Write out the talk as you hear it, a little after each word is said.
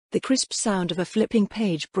The crisp sound of a flipping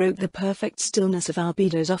page broke the perfect stillness of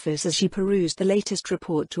Albedo's office as she perused the latest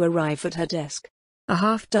report to arrive at her desk. A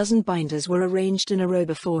half-dozen binders were arranged in a row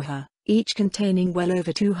before her, each containing well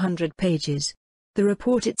over 200 pages. The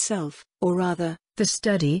report itself, or rather, the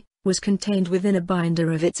study, was contained within a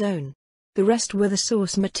binder of its own. The rest were the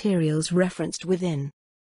source materials referenced within.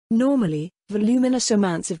 Normally, voluminous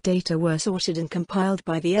amounts of data were sorted and compiled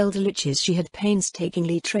by the elder liches she had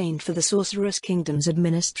painstakingly trained for the Sorceress Kingdom's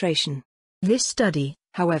administration. This study,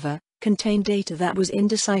 however, contained data that was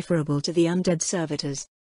indecipherable to the undead servitors.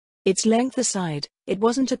 Its length aside, it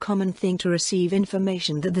wasn't a common thing to receive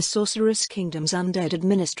information that the Sorceress Kingdom's undead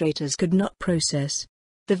administrators could not process.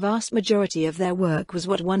 The vast majority of their work was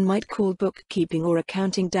what one might call bookkeeping or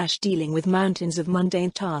accounting, dealing with mountains of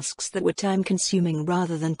mundane tasks that were time-consuming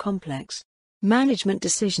rather than complex. Management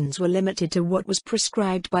decisions were limited to what was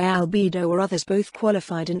prescribed by Albedo or others both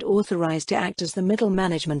qualified and authorized to act as the middle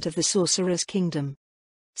management of the Sorcerer's Kingdom.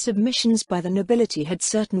 Submissions by the nobility had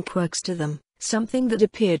certain quirks to them, something that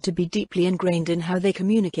appeared to be deeply ingrained in how they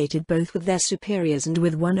communicated both with their superiors and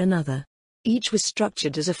with one another. Each was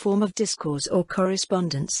structured as a form of discourse or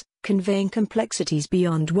correspondence, conveying complexities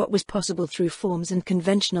beyond what was possible through forms and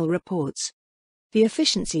conventional reports. The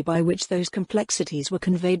efficiency by which those complexities were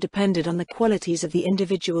conveyed depended on the qualities of the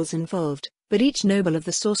individuals involved, but each noble of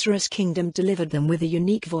the Sorceress Kingdom delivered them with a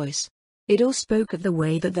unique voice. It all spoke of the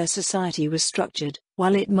way that their society was structured.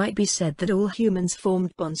 While it might be said that all humans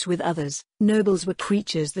formed bonds with others, nobles were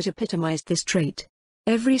creatures that epitomized this trait.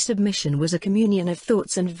 Every submission was a communion of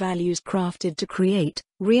thoughts and values crafted to create,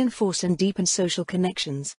 reinforce and deepen social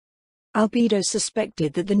connections. Albedo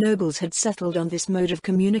suspected that the nobles had settled on this mode of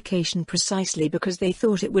communication precisely because they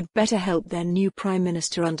thought it would better help their new prime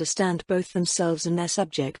minister understand both themselves and their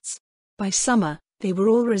subjects. By summer, they were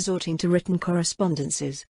all resorting to written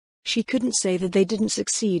correspondences. She couldn't say that they didn't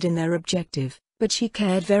succeed in their objective, but she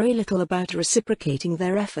cared very little about reciprocating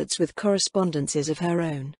their efforts with correspondences of her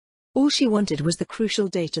own. All she wanted was the crucial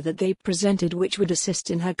data that they presented, which would assist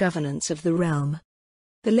in her governance of the realm.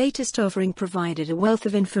 The latest offering provided a wealth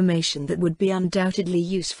of information that would be undoubtedly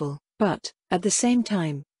useful, but, at the same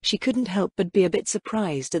time, she couldn't help but be a bit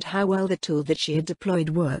surprised at how well the tool that she had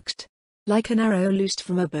deployed worked. Like an arrow loosed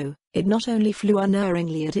from a bow, it not only flew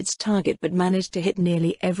unerringly at its target but managed to hit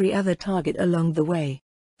nearly every other target along the way.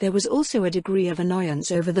 There was also a degree of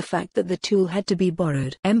annoyance over the fact that the tool had to be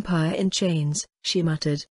borrowed. "Empire in chains," she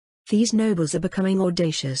muttered. "These nobles are becoming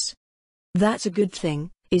audacious." "That's a good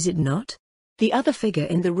thing, is it not?" the other figure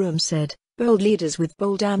in the room said. "Bold leaders with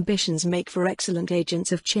bold ambitions make for excellent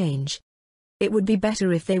agents of change. It would be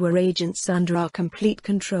better if they were agents under our complete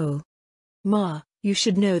control. Ma, you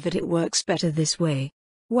should know that it works better this way."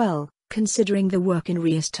 "Well, considering the work in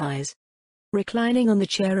Riesties." Reclining on the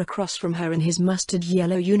chair across from her in his mustard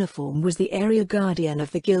yellow uniform was the area guardian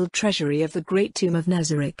of the guild treasury of the Great Tomb of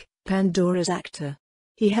Nazarick, Pandora's actor.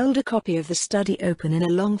 He held a copy of the study open in a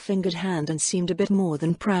long-fingered hand and seemed a bit more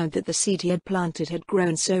than proud that the seed he had planted had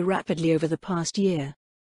grown so rapidly over the past year.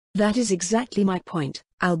 "That is exactly my point."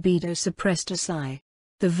 Albedo suppressed a sigh.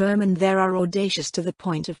 "The vermin there are audacious to the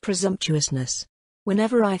point of presumptuousness.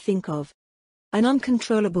 Whenever I think of..." An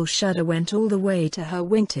uncontrollable shudder went all the way to her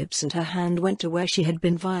wingtips and her hand went to where she had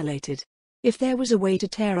been violated. If there was a way to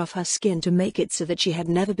tear off her skin to make it so that she had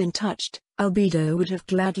never been touched, Albedo would have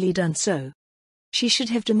gladly done so. She should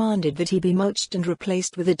have demanded that he be mulched and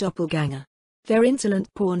replaced with a doppelganger. Their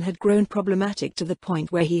insolent pawn had grown problematic to the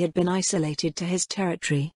point where he had been isolated to his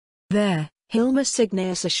territory. There, Hilma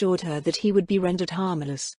Signaeus assured her that he would be rendered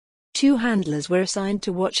harmless. 2 handlers were assigned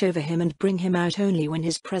to watch over him and bring him out only when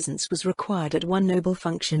his presence was required at one noble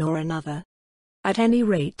function or another. At any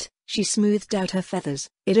rate, she smoothed out her feathers,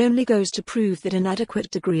 it only goes to prove that an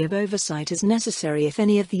adequate degree of oversight is necessary if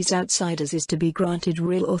any of these outsiders is to be granted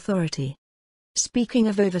real authority. Speaking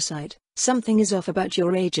of oversight, something is off about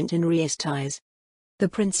your agent in Riesties. The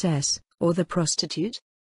princess, or the prostitute?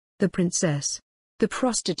 The princess. The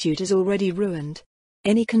prostitute is already ruined.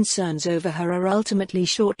 Any concerns over her are ultimately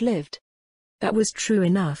short-lived. That was true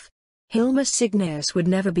enough. Hilma Signaeus would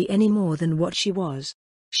never be any more than what she was.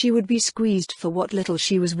 She would be squeezed for what little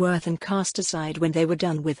she was worth and cast aside when they were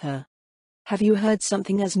done with her. "Have you heard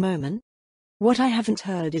something, Asmoman?" "What I haven't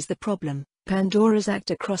heard is the problem." Pandora's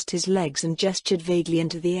actor crossed his legs and gestured vaguely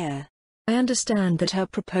into the air. "I understand that her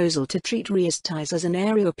proposal to treat Riesties as an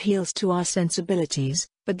area appeals to our sensibilities,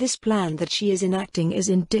 but this plan that she is enacting is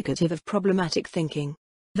indicative of problematic thinking.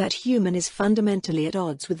 That human is fundamentally at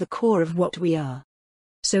odds with the core of what we are."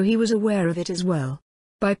 So he was aware of it as well.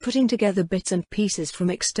 By putting together bits and pieces from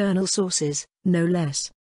external sources, no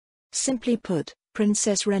less. Simply put,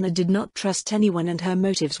 Princess Rena did not trust anyone and her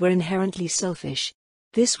motives were inherently selfish.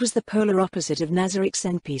 This was the polar opposite of Nazarik's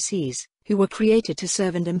NPCs, who were created to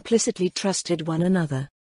serve and implicitly trusted one another.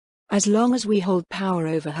 As long as we hold power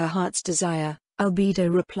over her heart's desire,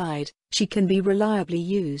 Albedo replied, she can be reliably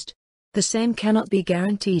used. The same cannot be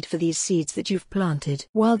guaranteed for these seeds that you've planted.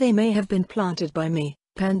 While they may have been planted by me,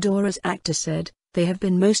 Pandora's actor said, they have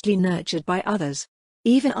been mostly nurtured by others.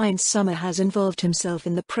 Even Ein Summer has involved himself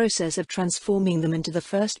in the process of transforming them into the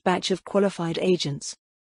first batch of qualified agents.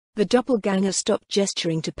 The doppelganger stopped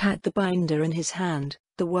gesturing to pat the binder in his hand,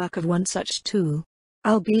 the work of one such tool.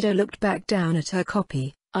 Albedo looked back down at her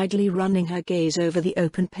copy, idly running her gaze over the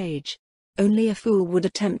open page. Only a fool would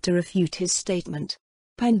attempt to refute his statement.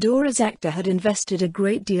 Pandora's actor had invested a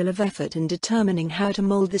great deal of effort in determining how to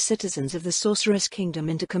mold the citizens of the Sorceress Kingdom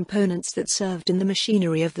into components that served in the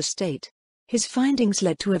machinery of the state. His findings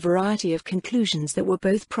led to a variety of conclusions that were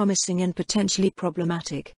both promising and potentially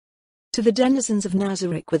problematic. To the denizens of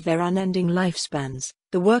Nazarick with their unending lifespans,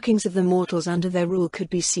 the workings of the mortals under their rule could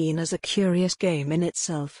be seen as a curious game in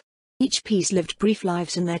itself. Each piece lived brief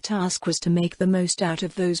lives and their task was to make the most out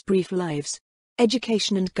of those brief lives.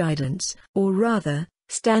 Education and guidance, or rather,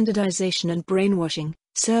 standardization and brainwashing,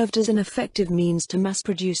 served as an effective means to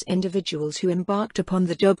mass-produce individuals who embarked upon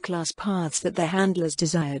the job-class paths that their handlers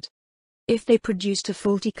desired. If they produced a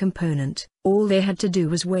faulty component, all they had to do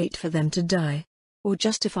was wait for them to die, or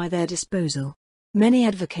justify their disposal. Many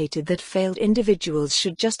advocated that failed individuals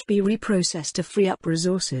should just be reprocessed to free up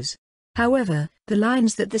resources. However, the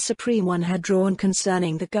lines that the Supreme One had drawn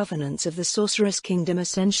concerning the governance of the Sorceress Kingdom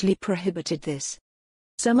essentially prohibited this.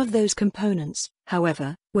 Some of those components,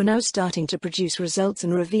 however, were now starting to produce results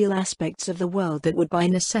and reveal aspects of the world that would by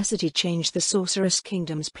necessity change the Sorceress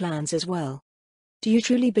Kingdom's plans as well. Do you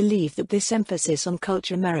truly believe that this emphasis on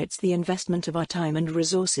culture merits the investment of our time and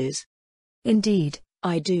resources? Indeed,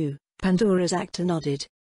 I do, Pandora's actor nodded.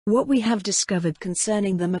 What we have discovered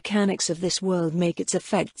concerning the mechanics of this world make its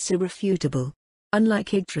effects irrefutable.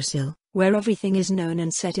 Unlike Yggdrasil, where everything is known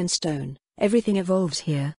and set in stone, everything evolves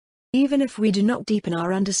here. Even if we do not deepen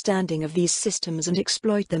our understanding of these systems and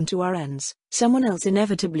exploit them to our ends, someone else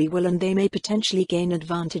inevitably will, and they may potentially gain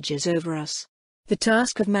advantages over us. The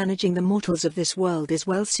task of managing the mortals of this world is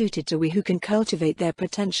well suited to we who can cultivate their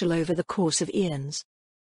potential over the course of eons.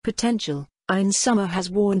 Potential, Ein Summer has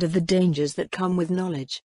warned of the dangers that come with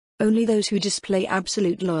knowledge. Only those who display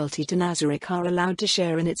absolute loyalty to Nazarick are allowed to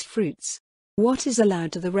share in its fruits. What is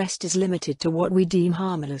allowed to the rest is limited to what we deem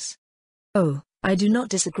harmless. Oh, I do not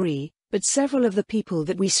disagree, but several of the people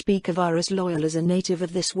that we speak of are as loyal as a native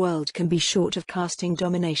of this world can be, short of casting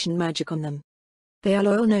domination magic on them. They are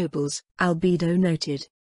loyal nobles, Albedo noted.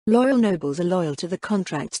 Loyal nobles are loyal to the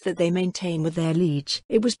contracts that they maintain with their liege.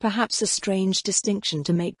 It was perhaps a strange distinction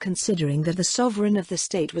to make considering that the sovereign of the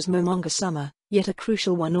state was Momonga Summer, yet a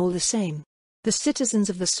crucial one all the same. The citizens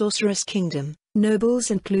of the Sorceress Kingdom, nobles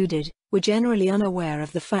included, were generally unaware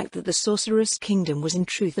of the fact that the Sorceress Kingdom was in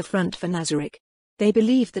truth a front for Nazarick. They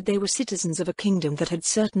believed that they were citizens of a kingdom that had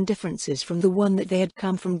certain differences from the one that they had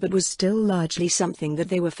come from, but was still largely something that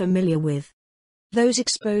they were familiar with. Those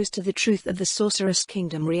exposed to the truth of the Sorceress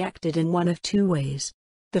Kingdom reacted in one of two ways.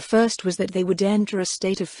 The first was that they would enter a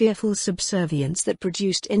state of fearful subservience that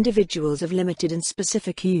produced individuals of limited and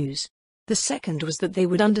specific use. The second was that they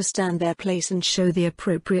would understand their place and show the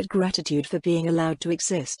appropriate gratitude for being allowed to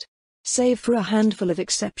exist. Save for a handful of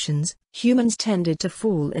exceptions, humans tended to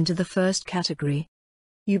fall into the first category.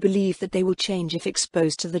 You believe that they will change if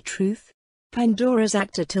exposed to the truth? Pandora's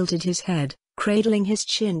actor tilted his head, cradling his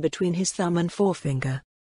chin between his thumb and forefinger.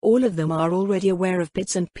 All of them are already aware of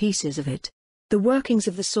bits and pieces of it. The workings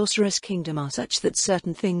of the Sorceress Kingdom are such that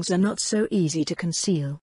certain things are not so easy to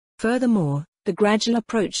conceal. Furthermore, the gradual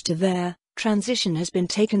approach to their transition has been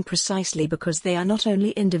taken precisely because they are not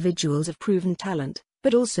only individuals of proven talent,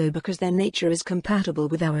 but also because their nature is compatible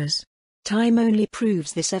with ours. Time only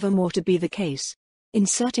proves this ever more to be the case.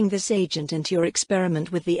 Inserting this agent into your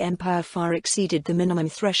experiment with the Empire far exceeded the minimum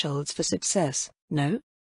thresholds for success, no?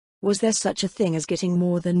 Was there such a thing as getting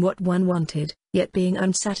more than what one wanted, yet being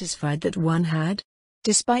unsatisfied that one had?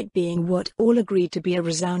 Despite being what all agreed to be a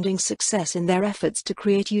resounding success in their efforts to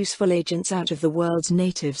create useful agents out of the world's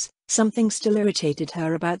natives, something still irritated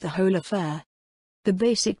her about the whole affair. The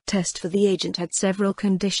basic test for the agent had several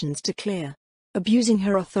conditions to clear. Abusing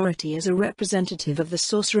her authority as a representative of the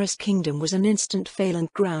Sorceress Kingdom was an instant fail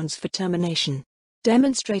and grounds for termination.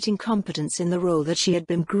 Demonstrating competence in the role that she had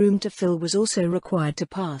been groomed to fill was also required to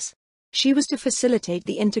pass. She was to facilitate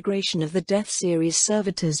the integration of the Death Series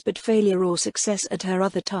servitors, but failure or success at her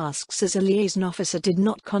other tasks as a liaison officer did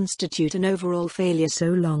not constitute an overall failure so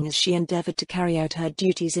long as she endeavored to carry out her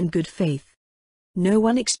duties in good faith. No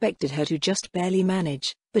one expected her to just barely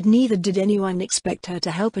manage, but neither did anyone expect her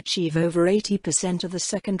to help achieve over 80% of the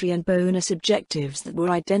secondary and bonus objectives that were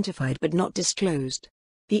identified but not disclosed.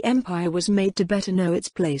 The Empire was made to better know its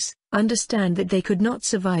place, understand that they could not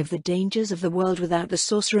survive the dangers of the world without the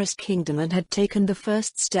Sorceress Kingdom, and had taken the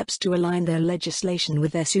first steps to align their legislation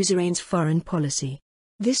with their suzerain's foreign policy.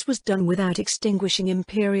 This was done without extinguishing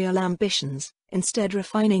imperial ambitions, instead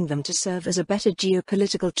refining them to serve as a better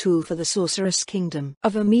geopolitical tool for the Sorceress Kingdom.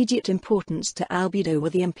 Of immediate importance to Albedo were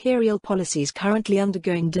the imperial policies currently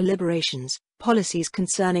undergoing deliberations, policies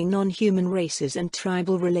concerning non-human races and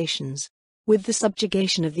tribal relations. With the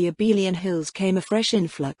subjugation of the Abelian Hills came a fresh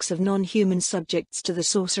influx of non-human subjects to the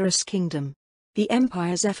Sorceress Kingdom. The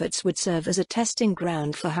Empire's efforts would serve as a testing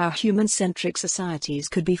ground for how human-centric societies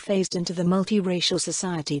could be phased into the multiracial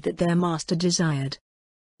society that their master desired.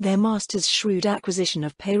 Their master's shrewd acquisition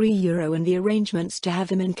of Peri Euro and the arrangements to have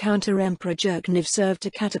him encounter Emperor Jerkniv served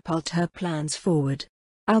to catapult her plans forward.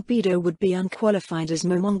 Albedo would be unqualified as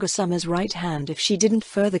Momonga Summer's right hand if she didn't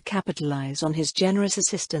further capitalize on his generous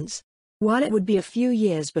assistance. While it would be a few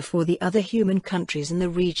years before the other human countries in the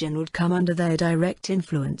region would come under their direct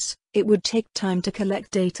influence, it would take time to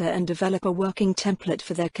collect data and develop a working template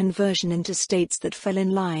for their conversion into states that fell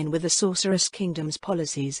in line with the Sorceress Kingdom's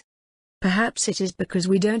policies. Perhaps it is because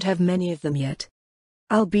we don't have many of them yet.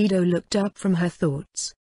 Albedo looked up from her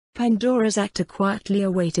thoughts. Pandora's actor quietly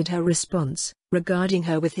awaited her response, regarding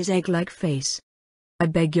her with his egg-like face. "I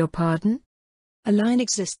beg your pardon?" "A line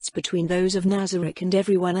exists between those of Nazarick and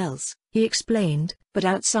everyone else," he explained, "but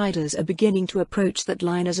outsiders are beginning to approach that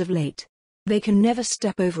line as of late. They can never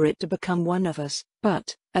step over it to become one of us,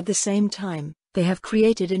 but, at the same time, they have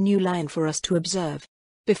created a new line for us to observe.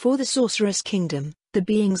 Before the Sorceress Kingdom, the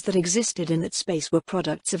beings that existed in that space were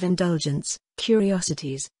products of indulgence,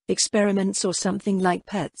 curiosities, experiments, or something like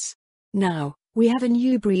pets. Now, we have a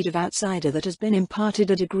new breed of outsider that has been imparted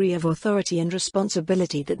a degree of authority and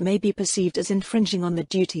responsibility that may be perceived as infringing on the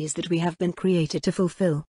duties that we have been created to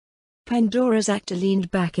fulfill." Pandora's actor leaned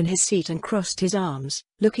back in his seat and crossed his arms,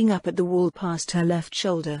 looking up at the wall past her left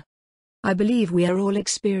shoulder. "I believe we are all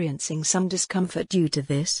experiencing some discomfort due to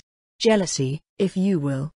this. Jealousy, if you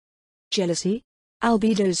will." "Jealousy?"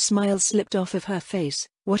 Albedo's smile slipped off of her face.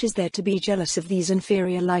 "What is there to be jealous of these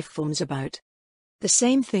inferior lifeforms about?" "The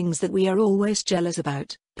same things that we are always jealous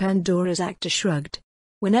about," Pandora's actor shrugged.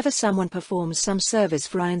 "Whenever someone performs some service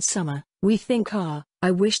for Iron Summer, we think,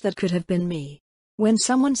 I wish that could have been me. When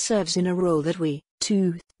someone serves in a role that we,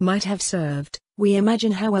 too, might have served, we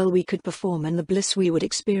imagine how well we could perform and the bliss we would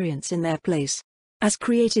experience in their place. As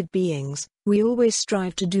created beings, we always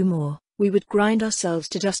strive to do more. We would grind ourselves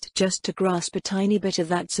to dust just to grasp a tiny bit of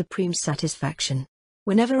that supreme satisfaction.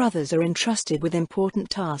 Whenever others are entrusted with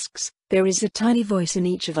important tasks, there is a tiny voice in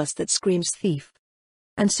each of us that screams thief."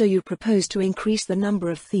 "And so you propose to increase the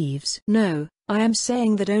number of thieves?" "No, I am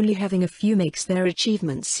saying that only having a few makes their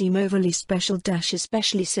achievements seem overly special,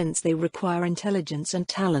 especially since they require intelligence and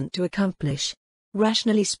talent to accomplish.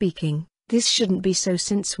 Rationally speaking, this shouldn't be so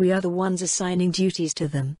since we are the ones assigning duties to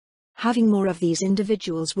them. Having more of these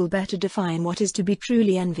individuals will better define what is to be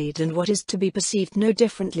truly envied and what is to be perceived no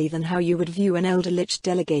differently than how you would view an elder lich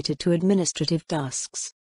delegated to administrative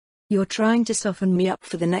tasks. You're trying to soften me up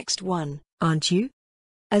for the next one, aren't you?"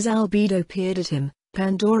 As Albedo peered at him,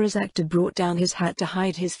 Pandora's actor brought down his hat to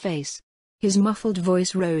hide his face. His muffled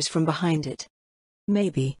voice rose from behind it.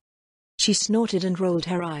 "Maybe." She snorted and rolled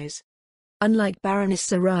her eyes. "Unlike Baroness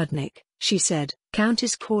Saradnik," she said,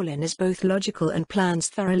 "Countess Corlin is both logical and plans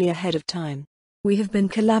thoroughly ahead of time. We have been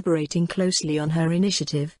collaborating closely on her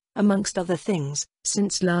initiative, amongst other things,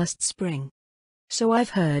 since last spring." "So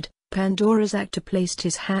I've heard." Pandora's actor placed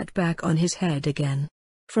his hat back on his head again.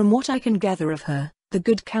 "From what I can gather of her, the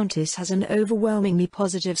good Countess has an overwhelmingly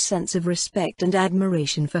positive sense of respect and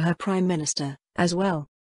admiration for her Prime Minister, as well.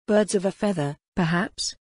 Birds of a feather,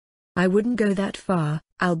 perhaps?" "I wouldn't go that far,"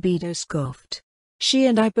 Albedo scoffed. "She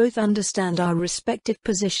and I both understand our respective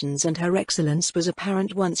positions, and her excellence was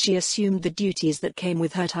apparent once she assumed the duties that came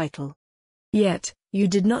with her title. Yet, you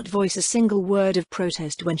did not voice a single word of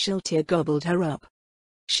protest when Shiltir gobbled her up."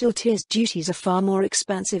 "Shiltir's duties are far more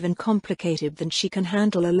expansive and complicated than she can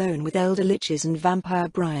handle alone with elder liches and vampire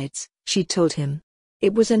brides," she told him.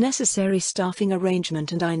 "It was a necessary staffing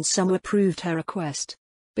arrangement and Ein Summer approved her request.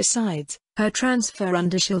 Besides, her transfer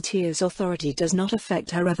under Shiltir's authority does not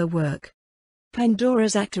affect her other work."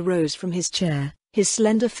 Pandora's actor rose from his chair, his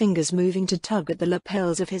slender fingers moving to tug at the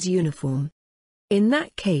lapels of his uniform. "In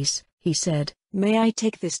that case," he said, "may I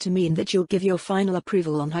take this to mean that you'll give your final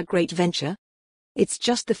approval on her great venture?" "It's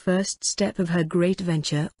just the first step of her great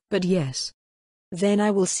venture, but yes." "Then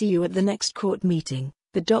I will see you at the next court meeting."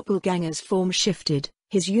 The doppelganger's form shifted,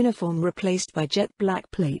 his uniform replaced by jet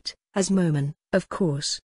black plate, as Moman, of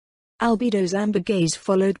course. Albedo's amber gaze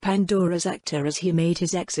followed Pandora's actor as he made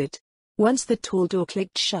his exit. Once the tall door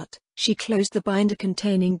clicked shut, she closed the binder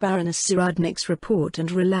containing Baroness Zaradnik's report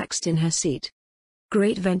and relaxed in her seat.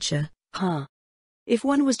 Great venture, huh? If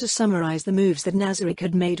one was to summarize the moves that Nazarick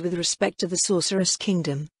had made with respect to the Sorceress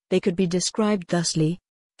Kingdom, they could be described thusly.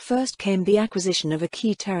 First came the acquisition of a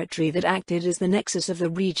key territory that acted as the nexus of the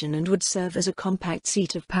region and would serve as a compact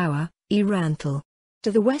seat of power, Iranthal.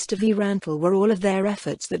 To the west of Iranthal were all of their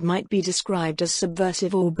efforts that might be described as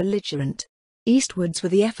subversive or belligerent. Eastwards were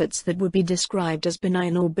the efforts that would be described as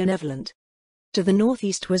benign or benevolent. To the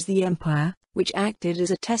northeast was the Empire, which acted as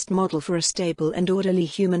a test model for a stable and orderly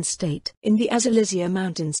human state. In the Azalizia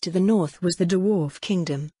Mountains to the north was the Dwarf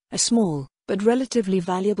Kingdom, a small, but relatively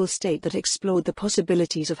valuable state that explored the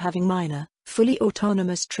possibilities of having minor, fully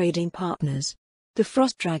autonomous trading partners. The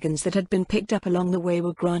frost dragons that had been picked up along the way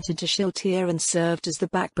were granted to Shiltir and served as the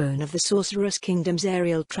backbone of the Sorceress Kingdom's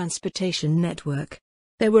aerial transportation network.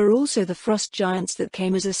 There were also the frost giants that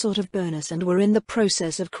came as a sort of bonus and were in the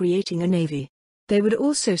process of creating a navy. They would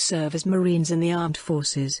also serve as marines in the armed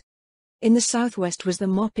forces. In the southwest was the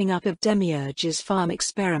mopping up of Demiurge's farm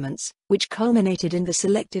experiments, which culminated in the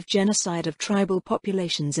selective genocide of tribal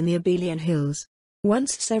populations in the Abelian Hills.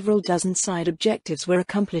 Once several dozen side objectives were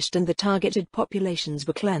accomplished and the targeted populations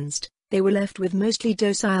were cleansed, they were left with mostly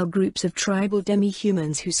docile groups of tribal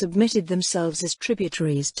demi-humans who submitted themselves as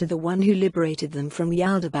tributaries to the one who liberated them from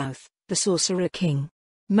Yaldabaoth, the Sorcerer King.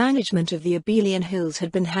 Management of the Abelian Hills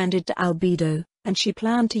had been handed to Albedo, and she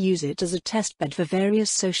planned to use it as a testbed for various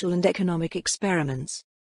social and economic experiments.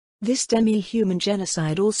 This demi-human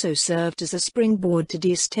genocide also served as a springboard to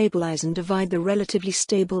destabilize and divide the relatively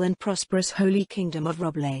stable and prosperous Holy Kingdom of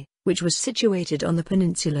Roble, which was situated on the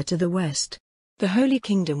peninsula to the west. The Holy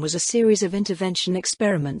Kingdom was a series of intervention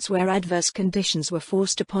experiments where adverse conditions were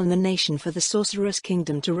forced upon the nation for the Sorceress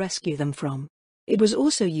Kingdom to rescue them from. It was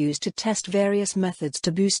also used to test various methods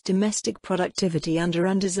to boost domestic productivity under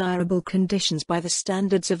undesirable conditions by the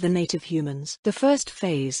standards of the native humans. The first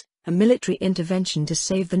phase, a military intervention to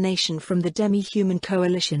save the nation from the demi-human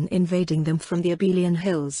coalition invading them from the Abelian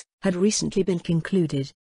Hills, had recently been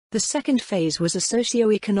concluded. The second phase was a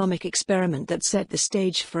socio-economic experiment that set the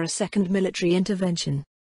stage for a second military intervention.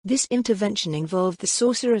 This intervention involved the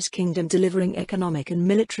Sorceress Kingdom delivering economic and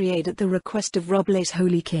military aid at the request of Roble's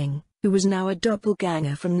Holy King, who was now a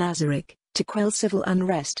doppelganger from Nazarick, to quell civil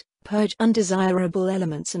unrest, purge undesirable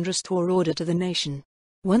elements and restore order to the nation.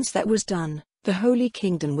 Once that was done, the Holy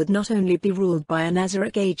Kingdom would not only be ruled by a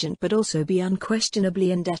Nazarick agent but also be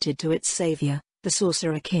unquestionably indebted to its savior, the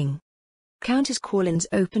Sorcerer King. Countess Corlin's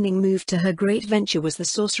opening move to her great venture was the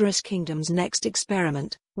Sorceress Kingdom's next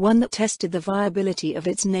experiment, one that tested the viability of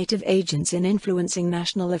its native agents in influencing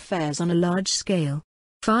national affairs on a large scale.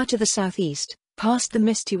 Far to the southeast, past the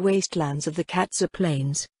misty wastelands of the Katza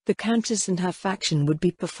Plains, the Countess and her faction would be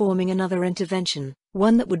performing another intervention,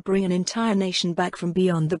 one that would bring an entire nation back from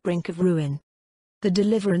beyond the brink of ruin. The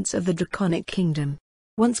deliverance of the Draconic Kingdom.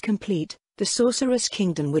 Once complete, the Sorceress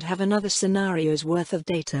Kingdom would have another scenario's worth of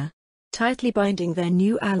data. Tightly binding their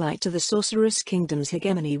new ally to the Sorceress Kingdom's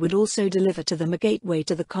hegemony would also deliver to them a gateway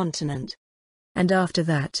to the continent. And after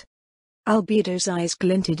that? Albedo's eyes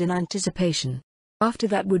glinted in anticipation. After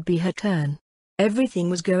that would be her turn. Everything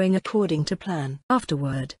was going according to plan.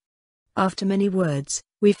 Afterward. After many words,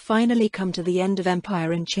 we've finally come to the end of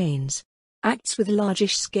Empire in Chains. Acts with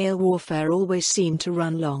largish-scale warfare always seem to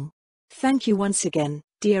run long. Thank you once again,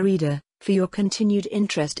 dear reader, for your continued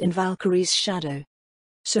interest in Valkyrie's Shadow.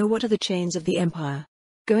 So what are the chains of the Empire?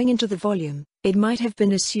 Going into the volume, it might have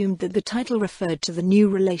been assumed that the title referred to the new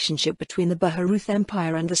relationship between the Baharuth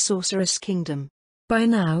Empire and the Sorceress Kingdom. By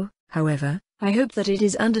now, however, I hope that it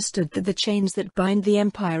is understood that the chains that bind the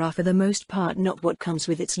Empire are for the most part not what comes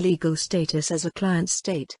with its legal status as a client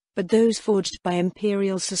state, but those forged by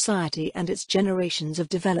imperial society and its generations of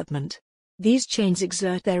development. These chains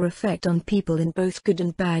exert their effect on people in both good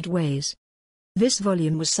and bad ways. This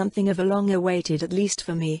volume was something of a long-awaited, at least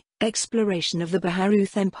for me, exploration of the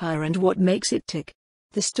Baharuth Empire and what makes it tick.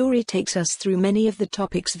 The story takes us through many of the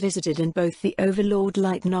topics visited in both the Overlord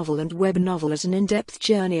light novel and web novel as an in-depth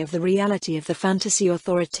journey of the reality of the fantasy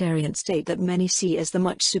authoritarian state that many see as the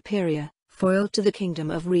much superior foil to the kingdom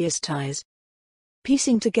of Riastais.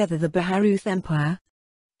 Piecing together the Baharuth Empire.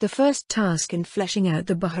 The first task in fleshing out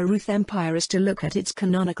the Baharuth Empire is to look at its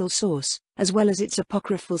canonical source, as well as its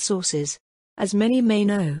apocryphal sources. As many may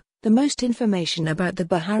know, the most information about the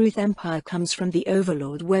Baharuth Empire comes from the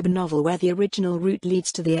Overlord web novel, where the original route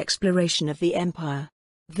leads to the exploration of the empire.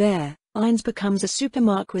 There, Ainz becomes a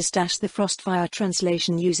supermarquis. The Frostfire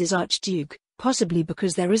translation uses Archduke, possibly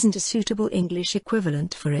because there isn't a suitable English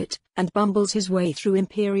equivalent for it, and bumbles his way through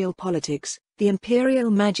imperial politics, the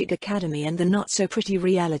Imperial Magic Academy, and the not-so-pretty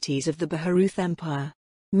realities of the Baharuth Empire.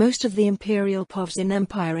 Most of the Imperial Povs in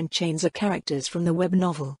Empire in Chains are characters from the web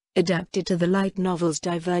novel, adapted to the light novel's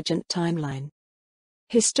divergent timeline.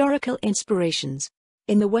 Historical inspirations.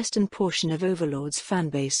 In the western portion of Overlord's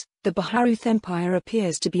fanbase, the Baharuth Empire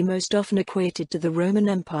appears to be most often equated to the Roman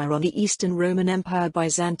Empire or the Eastern Roman Empire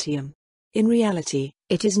Byzantium. In reality,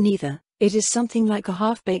 it is neither. It is something like a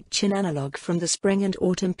half-baked Qin analogue from the spring and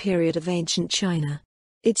autumn period of ancient China.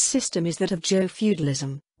 Its system is that of Zhou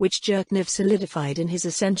feudalism, which Jerknev solidified in his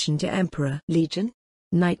ascension to emperor. Legion?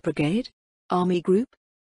 Knight Brigade? Army Group?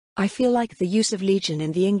 I feel like the use of Legion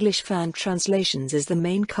in the English fan translations is the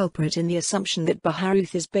main culprit in the assumption that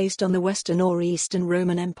Baharuth is based on the Western or Eastern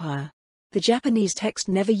Roman Empire. The Japanese text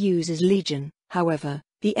never uses Legion, however.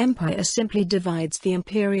 The empire simply divides the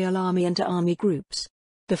imperial army into army groups.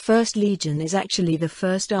 The first legion is actually the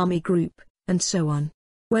first army group, and so on.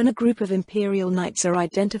 When a group of imperial knights are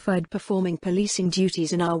identified performing policing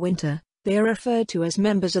duties in our winter, they are referred to as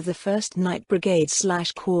members of the 1st Knight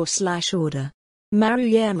Brigade/Corps/Order.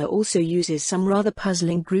 Maruyama also uses some rather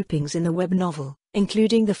puzzling groupings in the web novel,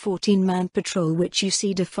 including the 14-man patrol, which you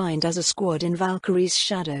see defined as a squad in Valkyrie's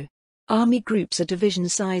Shadow. Army groups are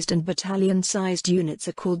division-sized and battalion-sized units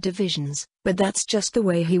are called divisions, but that's just the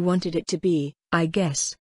way he wanted it to be, I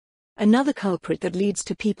guess. Another culprit that leads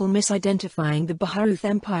to people misidentifying the Baharuth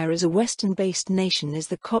Empire as a Western-based nation is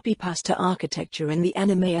the copy-pasta architecture in the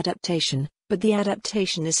anime adaptation, but the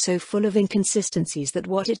adaptation is so full of inconsistencies that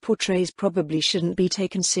what it portrays probably shouldn't be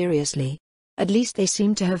taken seriously. At least they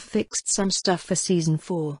seem to have fixed some stuff for Season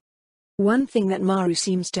 4. One thing that Maru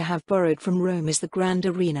seems to have borrowed from Rome is the Grand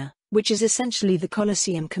Arena, which is essentially the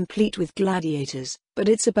Colosseum complete with gladiators, but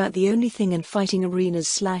it's about the only thing, and fighting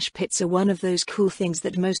arenas/pits are one of those cool things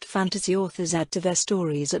that most fantasy authors add to their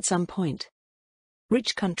stories at some point.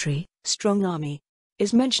 Rich country, strong army,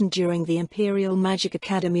 is mentioned during the Imperial Magic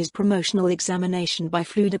Academy's promotional examination by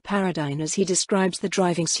Fluda Paradine as he describes the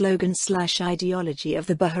driving slogan/ideology of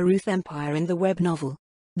the Baharuth Empire in the web novel.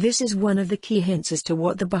 This is one of the key hints as to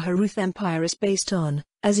what the Baharuth Empire is based on,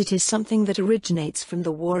 as it is something that originates from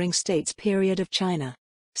the Warring States period of China.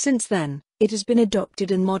 Since then, it has been adopted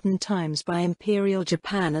in modern times by Imperial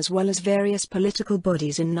Japan as well as various political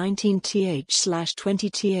bodies in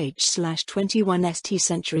 19th/20th/21st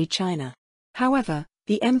century China. However,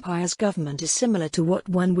 the empire's government is similar to what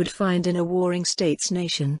one would find in a Warring States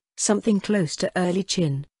nation, something close to early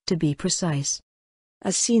Qin, to be precise.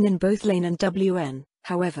 As seen in both Lane and WN.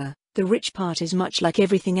 However, the rich part is much like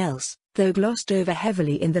everything else, though glossed over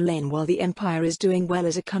heavily in the Lane. While the empire is doing well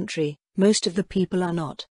as a country, most of the people are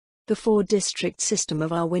not. The 4-district system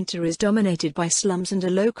of our winter is dominated by slums and a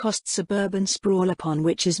low-cost suburban sprawl upon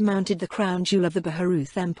which is mounted the crown jewel of the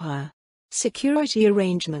Baharuth Empire. Security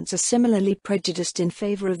arrangements are similarly prejudiced in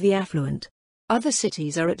favor of the affluent. Other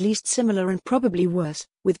cities are at least similar and probably worse,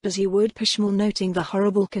 with Busywood Pishmal noting the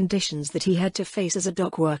horrible conditions that he had to face as a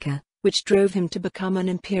dock worker, which drove him to become an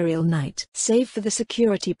imperial knight. Save for the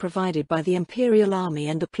security provided by the imperial army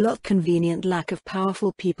and the plot-convenient lack of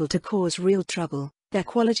powerful people to cause real trouble, their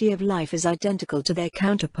quality of life is identical to their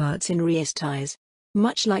counterparts in Riestais.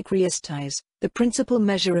 Much like Riestais, the principal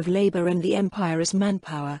measure of labor in the empire is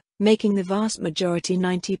manpower, making the vast majority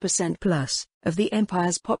 90% plus of the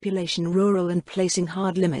empire's population rural and placing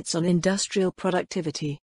hard limits on industrial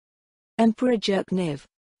productivity. Emperor Jerknev.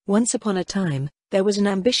 Once upon a time, there was an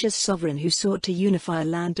ambitious sovereign who sought to unify a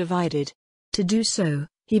land divided. To do so,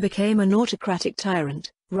 he became an autocratic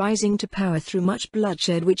tyrant, rising to power through much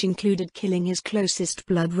bloodshed, which included killing his closest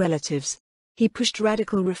blood relatives. He pushed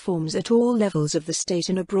radical reforms at all levels of the state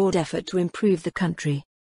in a broad effort to improve the country.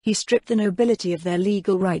 He stripped the nobility of their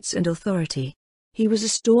legal rights and authority. He was a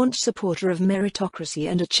staunch supporter of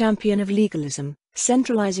meritocracy and a champion of legalism,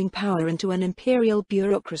 centralizing power into an imperial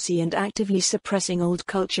bureaucracy and actively suppressing old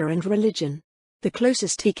culture and religion. The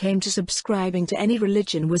closest he came to subscribing to any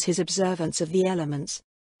religion was his observance of the elements.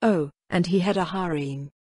 Oh, and he had a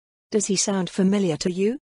harem. Does he sound familiar to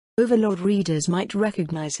you? Overlord readers might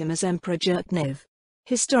recognize him as Emperor Jerknev.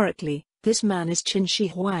 Historically, this man is Qin Shi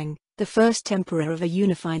Huang, the first emperor of a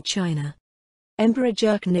unified China. Emperor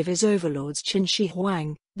Jerknev is Overlord's Qin Shi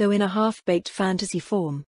Huang, though in a half-baked fantasy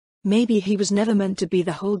form. Maybe he was never meant to be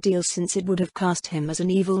the whole deal, since it would have cast him as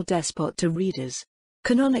an evil despot to readers.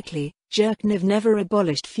 Canonically, Zherknev never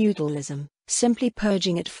abolished feudalism, simply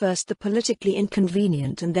purging at first the politically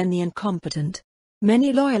inconvenient and then the incompetent.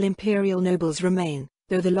 Many loyal imperial nobles remain,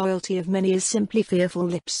 though the loyalty of many is simply fearful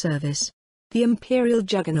lip service. The imperial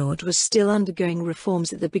juggernaut was still undergoing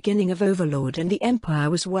reforms at the beginning of Overlord, and the empire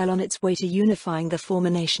was well on its way to unifying the former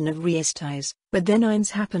nation of Riestais, but then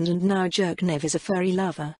Eins happened and now Zherknev is a furry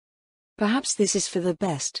lover. Perhaps this is for the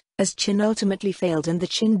best, as Qin ultimately failed and the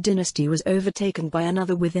Qin dynasty was overtaken by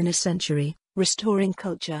another within a century, restoring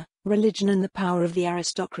culture, religion and the power of the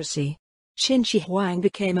aristocracy. Qin Shi Huang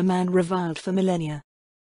became a man reviled for millennia.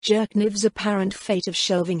 Zherknev's apparent fate of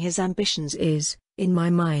shelving his ambitions is, in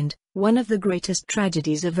my mind, one of the greatest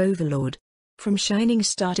tragedies of Overlord. From shining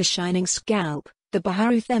star to shining scalp, the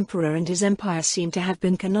Baharuth Emperor and his empire seem to have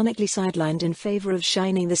been canonically sidelined in favor of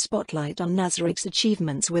shining the spotlight on Nazarik's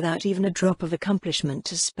achievements without even a drop of accomplishment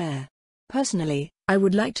to spare. Personally, I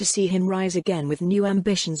would like to see him rise again with new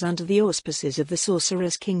ambitions under the auspices of the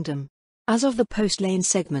Sorcerer's Kingdom. As of the post-Lane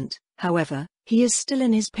segment, however, he is still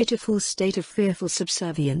in his pitiful state of fearful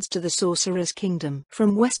subservience to the Sorcerer's Kingdom.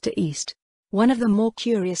 From west to east, one of the more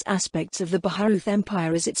curious aspects of the Baharuth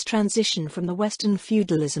Empire is its transition from the Western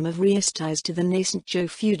feudalism of Riestais to the nascent Zhou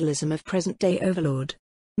feudalism of present-day Overlord.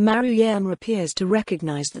 Maruyama appears to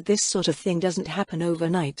recognize that this sort of thing doesn't happen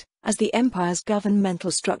overnight, as the empire's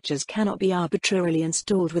governmental structures cannot be arbitrarily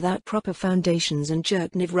installed without proper foundations, and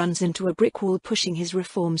Zherknev runs into a brick wall pushing his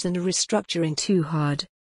reforms and restructuring too hard.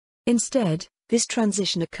 Instead, this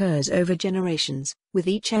transition occurs over generations, with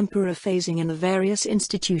each emperor phasing in the various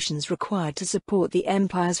institutions required to support the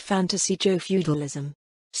empire's fantasy Zhou feudalism.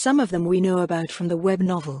 Some of them we know about from the web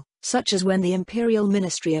novel, such as when the Imperial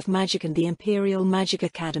Ministry of Magic and the Imperial Magic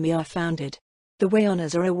Academy are founded. The way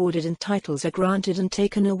honors are awarded and titles are granted and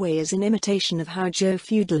taken away is an imitation of how Zhou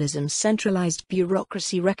feudalism's centralized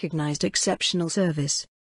bureaucracy recognized exceptional service.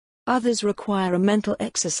 Others require a mental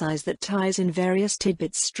exercise that ties in various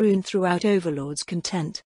tidbits strewn throughout Overlord's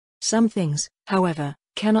content. Some things, however,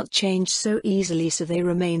 cannot change so easily, so they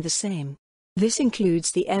remain the same. This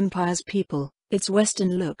includes the Empire's people, its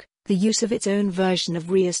Western look, the use of its own version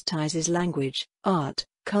of Riestais' language, art,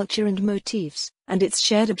 culture and motifs, and its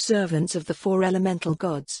shared observance of the four elemental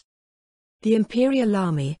gods. The Imperial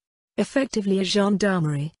Army. Effectively a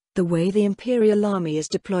gendarmerie, the way the Imperial Army is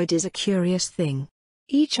deployed is a curious thing.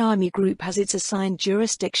 Each army group has its assigned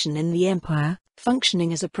jurisdiction in the Empire,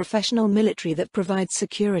 functioning as a professional military that provides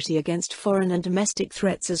security against foreign and domestic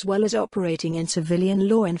threats as well as operating in civilian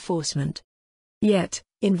law enforcement. Yet,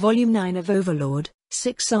 in Volume 9 of Overlord,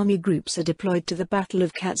 6 army groups are deployed to the Battle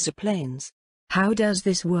of Katza Plains. How does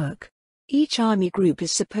this work? Each army group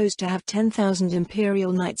is supposed to have 10,000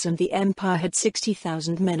 Imperial Knights, and the Empire had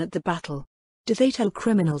 60,000 men at the battle. Do they tell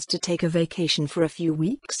criminals to take a vacation for a few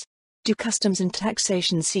weeks? Do customs and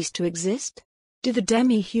taxation cease to exist? Do the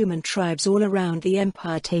demi-human tribes all around the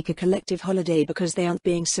Empire take a collective holiday because they aren't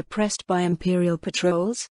being suppressed by Imperial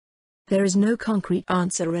patrols? There is no concrete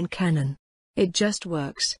answer in canon. It just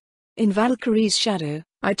works. In Valkyrie's Shadow,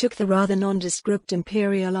 I took the rather nondescript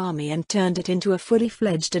Imperial Army and turned it into a fully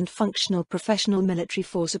fledged and functional professional military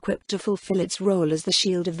force equipped to fulfill its role as the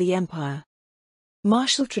shield of the Empire.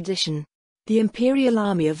 Martial tradition. The Imperial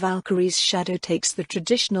Army of Valkyrie's Shadow takes the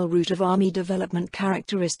traditional route of army development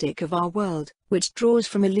characteristic of our world, which draws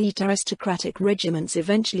from elite aristocratic regiments,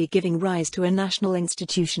 eventually giving rise to a national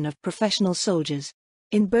institution of professional soldiers.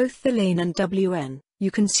 In both the Lane and WN, you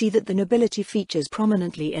can see that the nobility features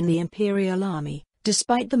prominently in the Imperial Army,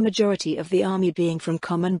 despite the majority of the army being from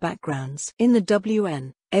common backgrounds. In the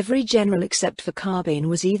WN, every general except for Carbane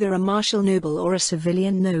was either a martial noble or a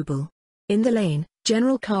civilian noble. In the Lane,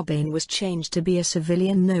 General Carbane was changed to be a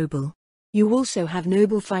civilian noble. You also have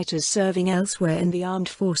noble fighters serving elsewhere in the armed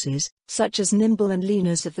forces, such as Nimble and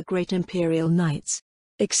Lenas of the Great Imperial Knights.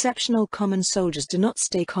 Exceptional common soldiers do not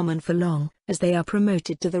stay common for long, as they are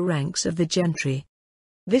promoted to the ranks of the gentry.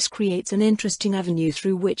 This creates an interesting avenue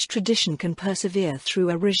through which tradition can persevere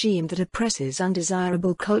through a regime that oppresses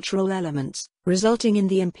undesirable cultural elements, resulting in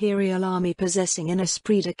the Imperial Army possessing an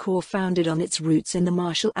esprit de corps founded on its roots in the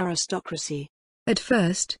martial aristocracy. At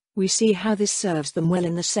first, we see how this serves them well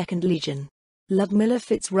in the Second Legion. Ludmilla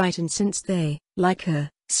fits right in, since they, like her,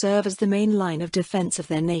 serve as the main line of defense of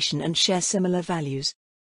their nation and share similar values.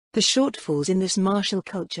 The shortfalls in this martial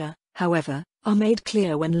culture, however, are made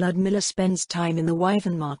clear when Ludmilla spends time in the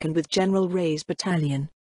Wyvernmark and with General Ray's battalion.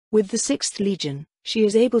 With the 6th Legion, she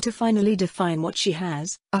is able to finally define what she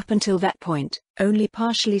has, up until that point, only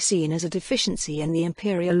partially seen as a deficiency in the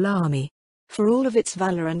Imperial Army. For all of its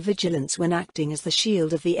valor and vigilance when acting as the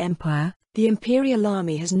shield of the Empire, the Imperial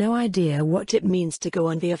Army has no idea what it means to go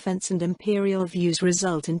on the offense, and Imperial views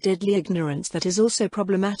result in deadly ignorance that is also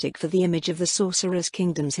problematic for the image of the Sorcerer's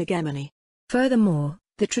Kingdom's hegemony. Furthermore,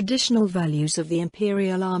 the traditional values of the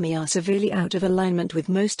Imperial Army are severely out of alignment with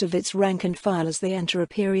most of its rank and file as they enter a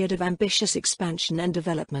period of ambitious expansion and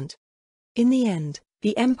development. In the end,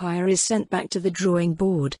 the Empire is sent back to the drawing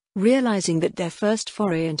board, realizing that their first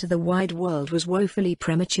foray into the wide world was woefully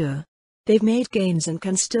premature. They've made gains and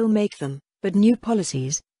can still make them, but new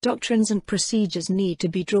policies, doctrines and procedures need to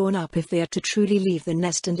be drawn up if they are to truly leave the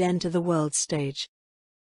nest and enter the world stage.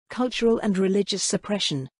 Cultural and religious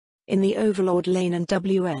suppression. In the Overlord lane and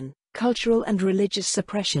WN, cultural and religious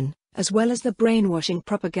suppression, as well as the brainwashing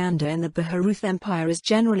propaganda in the Baharuth Empire, is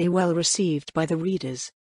generally well received by the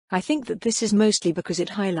readers. I think that this is mostly because it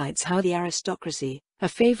highlights how the aristocracy, a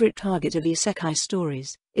favorite target of isekai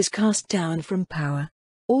stories, is cast down from power.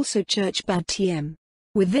 Also church bad TM.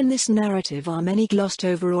 Within this narrative are many glossed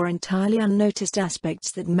over or entirely unnoticed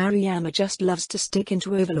aspects that Maruyama just loves to stick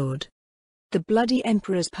into Overlord. The Bloody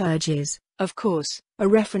Emperor's Purge is, of course, a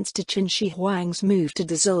reference to Qin Shi Huang's move to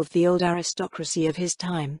dissolve the old aristocracy of his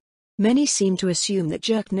time. Many seem to assume that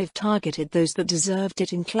Jerkniv targeted those that deserved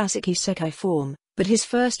it in classic isekai form, but his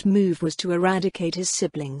first move was to eradicate his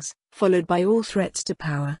siblings, followed by all threats to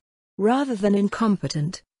power. Rather than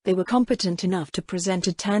incompetent, they were competent enough to present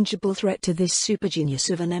a tangible threat to this supergenius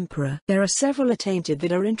of an emperor. There are several attainted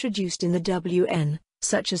that are introduced in the WN,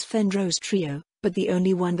 such as Fendro's trio, but the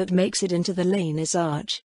only one that makes it into the lane is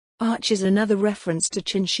Arch. Arch is another reference to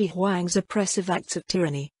Qin Shi Huang's oppressive acts of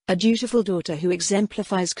tyranny, a dutiful daughter who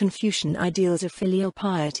exemplifies Confucian ideals of filial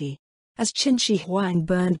piety. As Qin Shi Huang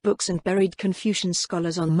burned books and buried Confucian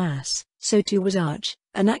scholars en masse, so too was Arch,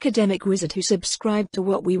 an academic wizard who subscribed to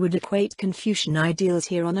what we would equate Confucian ideals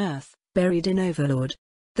here on Earth, buried in Overlord.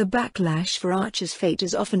 The backlash for Arch's fate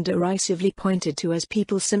is often derisively pointed to as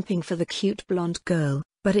people simping for the cute blonde girl,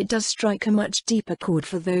 but it does strike a much deeper chord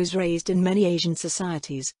for those raised in many Asian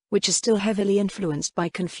societies, which are still heavily influenced by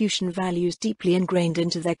Confucian values deeply ingrained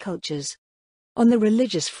into their cultures. On the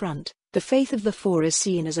religious front, the Faith of the Four is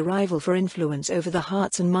seen as a rival for influence over the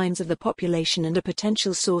hearts and minds of the population and a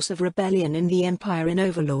potential source of rebellion in the Empire in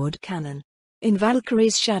Overlord canon. In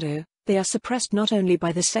Valkyrie's shadow, they are suppressed not only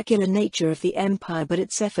by the secular nature of the Empire but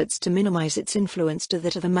its efforts to minimize its influence to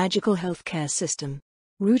that of the magical healthcare system.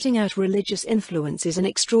 Rooting out religious influence is an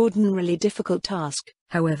extraordinarily difficult task,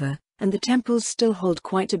 however, and the temples still hold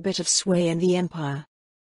quite a bit of sway in the Empire.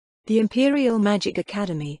 The Imperial Magic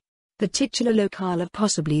Academy. The titular locale of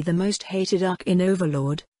possibly the most hated arc in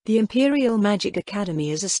Overlord, the Imperial Magic Academy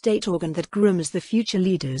is a state organ that grooms the future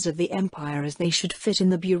leaders of the Empire as they should fit in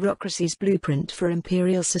the bureaucracy's blueprint for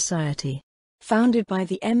imperial society. Founded by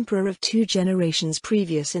the Emperor of 2 generations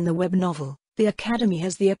previous in the web novel, the Academy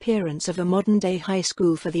has the appearance of a modern-day high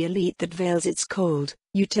school for the elite that veils its cold,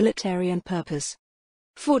 utilitarian purpose.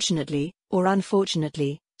 Fortunately, or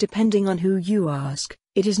unfortunately, depending on who you ask,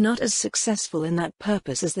 it is not as successful in that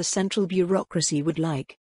purpose as the central bureaucracy would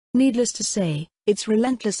like. Needless to say, its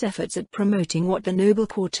relentless efforts at promoting what the Noble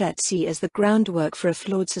Quartet see as the groundwork for a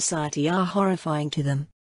flawed society are horrifying to them.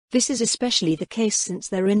 This is especially the case since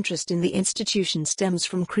their interest in the institution stems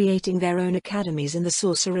from creating their own academies in the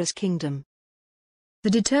Sorcerer's Kingdom. The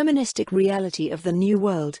deterministic reality of the New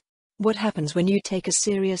World. What happens when you take a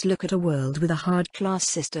serious look at a world with a hard class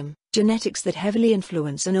system, genetics that heavily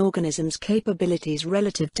influence an organism's capabilities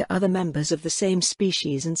relative to other members of the same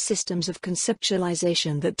species, and systems of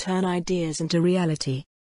conceptualization that turn ideas into reality?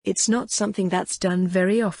 It's not something that's done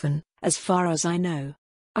very often, as far as I know.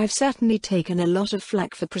 I've certainly taken a lot of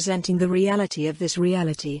flack for presenting the reality of this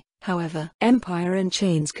reality. However, Empire in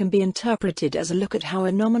Chains can be interpreted as a look at how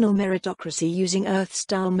a nominal meritocracy using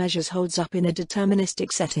Earth-style measures holds up in a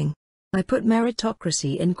deterministic setting. I put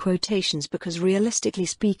meritocracy in quotations because realistically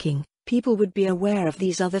speaking, people would be aware of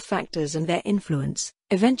these other factors and their influence,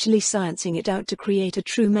 eventually sciencing it out to create a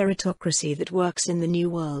true meritocracy that works in the New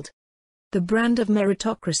World. The brand of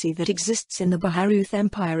meritocracy that exists in the Baharuth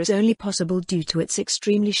Empire is only possible due to its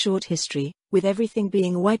extremely short history, with everything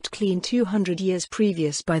being wiped clean 200 years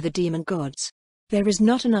previous by the demon gods. There is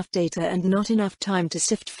not enough data and not enough time to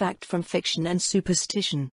sift fact from fiction and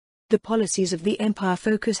superstition. The policies of the Empire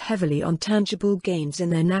focus heavily on tangible gains in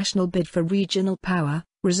their national bid for regional power,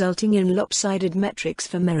 resulting in lopsided metrics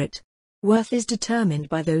for merit. Worth is determined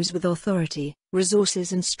by those with authority,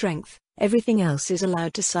 resources and strength. Everything else is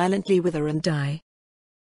allowed to silently wither and die.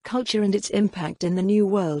 Culture and its impact in the New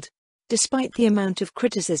World. Despite the amount of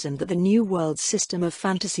criticism that the New World system of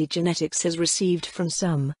fantasy genetics has received from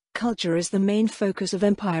some, culture is the main focus of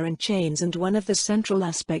Empire in Chains and one of the central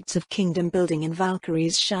aspects of kingdom building in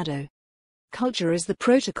Valkyrie's Shadow. Culture is the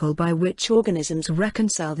protocol by which organisms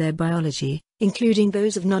reconcile their biology, including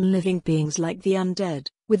those of non-living beings like the undead,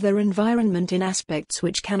 with their environment in aspects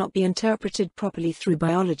which cannot be interpreted properly through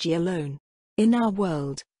biology alone. In our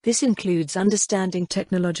world, this includes understanding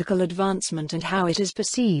technological advancement and how it is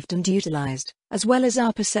perceived and utilized, as well as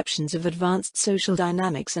our perceptions of advanced social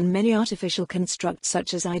dynamics and many artificial constructs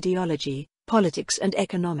such as ideology, politics and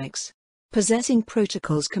economics. Possessing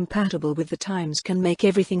protocols compatible with the times can make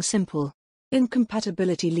everything simple.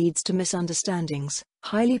 Incompatibility leads to misunderstandings,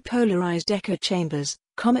 highly polarized echo chambers,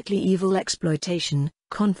 comically evil exploitation,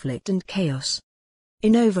 conflict and chaos.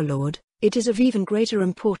 In Overlord, it is of even greater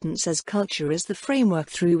importance as culture is the framework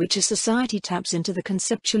through which a society taps into the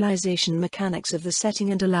conceptualization mechanics of the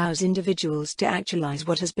setting and allows individuals to actualize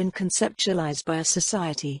what has been conceptualized by a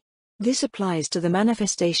society. This applies to the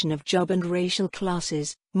manifestation of job and racial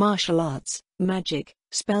classes, martial arts, magic,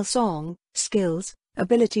 spell song, skills,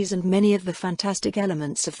 abilities and many of the fantastic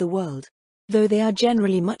elements of the world. Though they are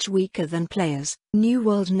generally much weaker than players, New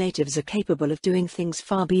World natives are capable of doing things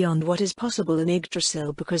far beyond what is possible in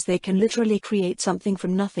Yggdrasil because they can literally create something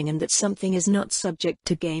from nothing and that something is not subject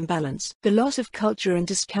to game balance. The loss of culture and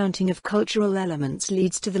discounting of cultural elements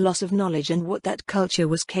leads to the loss of knowledge and what that culture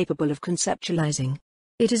was capable of conceptualizing.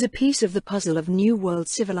 It is a piece of the puzzle of New World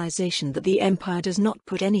civilization that the Empire does not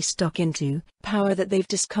put any stock into, power that they've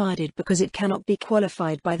discarded because it cannot be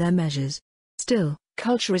qualified by their measures. Still,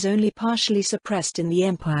 culture is only partially suppressed in the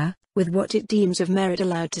Empire, with what it deems of merit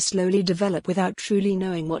allowed to slowly develop without truly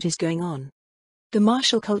knowing what is going on. The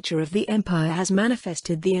martial culture of the Empire has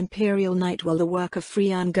manifested the Imperial Knight while the work of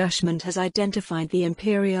Freyan Gushmund has identified the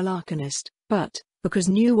Imperial Arcanist, but, because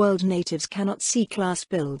New World natives cannot see class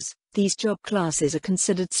builds, these job classes are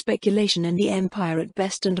considered speculation in the Empire at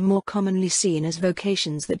best and more commonly seen as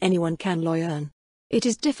vocations that anyone can learn. It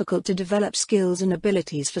is difficult to develop skills and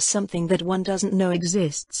abilities for something that one doesn't know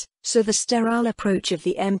exists, so the sterile approach of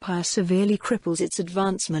the Empire severely cripples its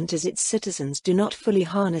advancement as its citizens do not fully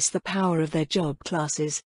harness the power of their job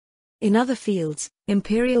classes. In other fields,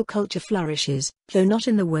 Imperial culture flourishes, though not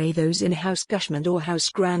in the way those in House Gushmund or House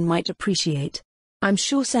Gran might appreciate. I'm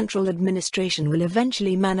sure central administration will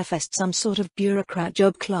eventually manifest some sort of bureaucrat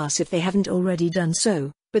job class if they haven't already done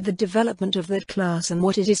so, but the development of that class and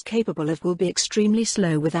what it is capable of will be extremely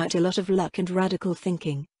slow without a lot of luck and radical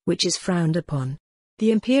thinking, which is frowned upon.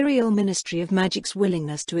 The Imperial Ministry of Magic's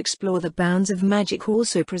willingness to explore the bounds of magic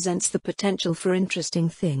also presents the potential for interesting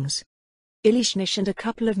things. Ilishnish and a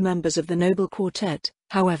couple of members of the Noble Quartet,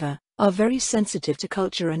 however, are very sensitive to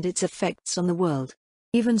culture and its effects on the world.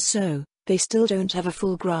 Even so, they still don't have a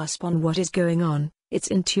full grasp on what is going on. It's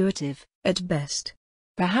intuitive, at best.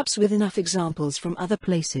 Perhaps with enough examples from other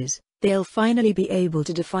places, they'll finally be able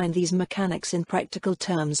to define these mechanics in practical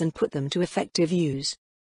terms and put them to effective use.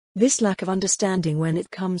 This lack of understanding when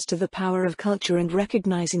it comes to the power of culture and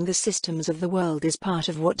recognizing the systems of the world is part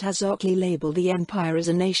of what has Oakley labeled the Empire as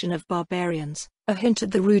a nation of barbarians, a hint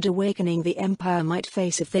at the rude awakening the Empire might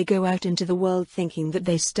face if they go out into the world thinking that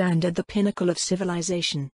they stand at the pinnacle of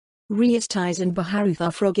civilization. Riastais and Baharuth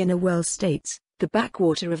are frog-in-a-well states, the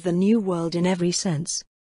backwater of the New World in every sense.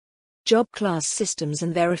 Job class systems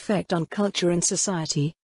and their effect on culture and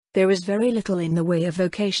society. There is very little in the way of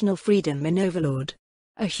vocational freedom in Overlord.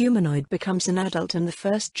 A humanoid becomes an adult and the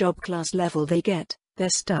first job class level they get, they're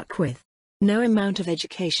stuck with. No amount of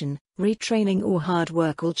education, retraining or hard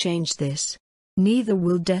work will change this. Neither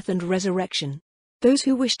will death and resurrection. Those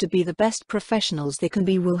who wish to be the best professionals they can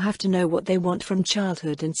be will have to know what they want from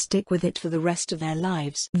childhood and stick with it for the rest of their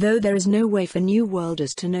lives. Though there is no way for New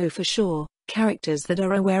Worlders to know for sure, characters that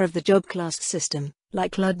are aware of the job class system,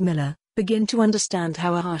 like Ludmilla, begin to understand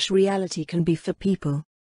how a harsh reality can be for people.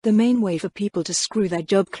 The main way for people to screw their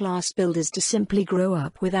job class build is to simply grow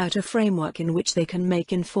up without a framework in which they can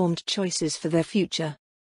make informed choices for their future.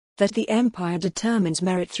 That the Empire determines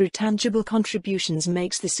merit through tangible contributions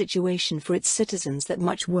makes the situation for its citizens that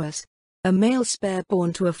much worse. A male spare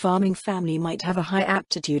born to a farming family might have a high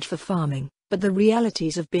aptitude for farming, but the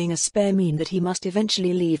realities of being a spare mean that he must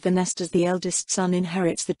eventually leave the nest as the eldest son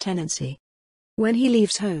inherits the tenancy. When he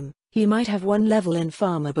leaves home, he might have one level in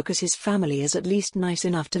farmer because his family is at least nice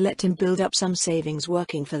enough to let him build up some savings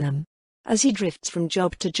working for them. As he drifts from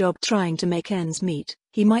job to job trying to make ends meet,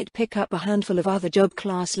 he might pick up a handful of other job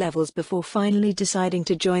class levels before finally deciding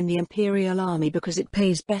to join the Imperial Army because it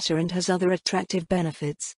pays better and has other attractive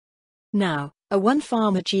benefits. Now, A one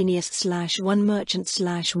farmer genius / one merchant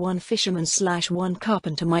 / one fisherman / one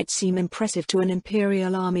carpenter might seem impressive to an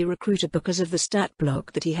Imperial Army recruiter because of the stat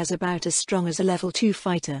block that he has about as strong as a level 2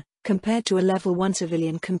 fighter, compared to a level 1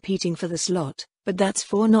 civilian competing for the slot, but that's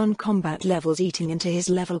 4 non-combat levels eating into his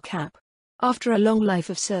level cap. After a long life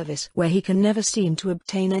of service where he can never seem to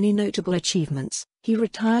obtain any notable achievements, he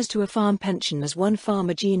retires to a farm pension as one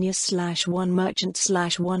farmer genius / one merchant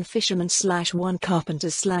 / one fisherman / one carpenter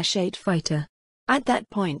 / 8 fighter. At that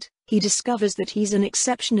point, he discovers that he's an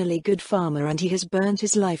exceptionally good farmer and he has burned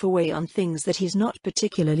his life away on things that he's not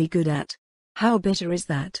particularly good at. How bitter is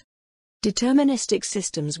that? Deterministic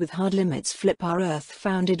systems with hard limits flip our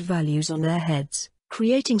Earth-founded values on their heads,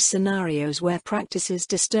 creating scenarios where practices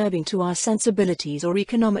disturbing to our sensibilities or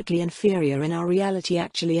economically inferior in our reality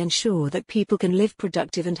actually ensure that people can live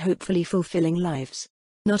productive and hopefully fulfilling lives.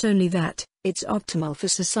 Not only that, it's optimal for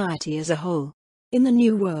society as a whole. In the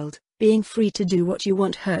New World, being free to do what you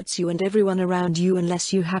want hurts you and everyone around you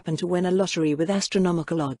unless you happen to win a lottery with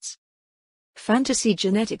astronomical odds. Fantasy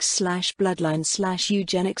genetics / bloodline /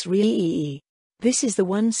 eugenics Re. This is the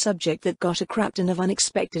one subject that got a crap ton of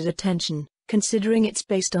unexpected attention, considering it's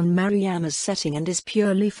based on Maruyama's setting and is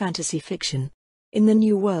purely fantasy fiction. In the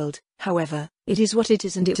New World, however, it is what it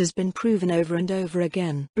is and it has been proven over and over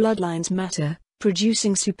again. Bloodlines matter,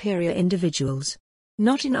 producing superior individuals.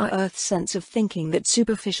 Not in our Earth sense of thinking that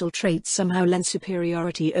superficial traits somehow lend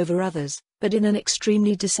superiority over others, but in an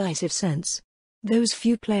extremely decisive sense. Those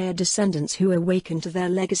few player descendants who awaken to their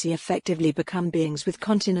legacy effectively become beings with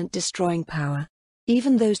continent-destroying power.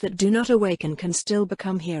 Even those that do not awaken can still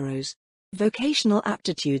become heroes. Vocational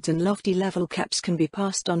aptitudes and lofty level caps can be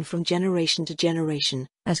passed on from generation to generation,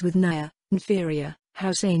 as with Naya, Inferior,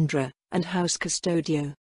 House Aindra, and House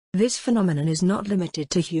Custodio. This phenomenon is not limited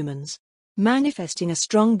to humans. Manifesting a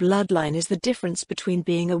strong bloodline is the difference between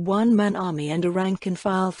being a one-man army and a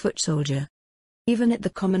rank-and-file foot soldier. Even at the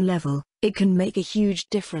common level, it can make a huge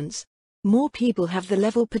difference. More people have the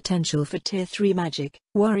level potential for Tier 3 magic,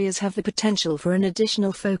 warriors have the potential for an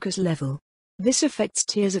additional focus level. This affects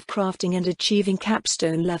tiers of crafting and achieving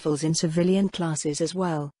capstone levels in civilian classes as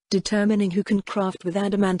well, determining who can craft with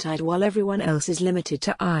adamantite while everyone else is limited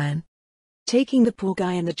to iron. Taking the poor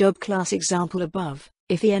guy in the job class example above,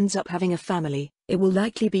 if he ends up having a family, it will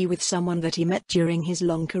likely be with someone that he met during his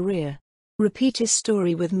long career. Repeat his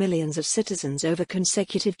story with millions of citizens over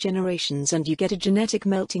consecutive generations and you get a genetic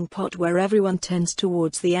melting pot where everyone tends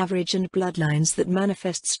towards the average and bloodlines that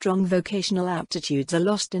manifest strong vocational aptitudes are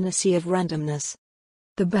lost in a sea of randomness.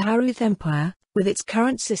 The Baharuth Empire, with its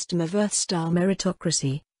current system of Earth-style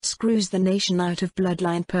meritocracy, screws the nation out of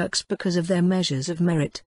bloodline perks because of their measures of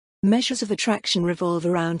merit. Measures of attraction revolve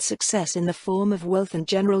around success in the form of wealth and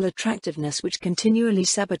general attractiveness, which continually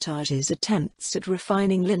sabotages attempts at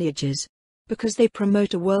refining lineages. Because they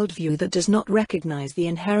promote a worldview that does not recognize the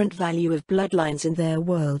inherent value of bloodlines in their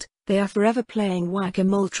world, they are forever playing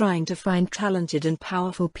whack-a-mole trying to find talented and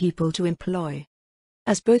powerful people to employ.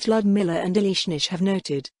 As both Ludmilla and Elishnish have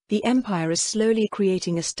noted, the Empire is slowly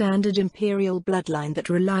creating a standard imperial bloodline that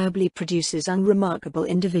reliably produces unremarkable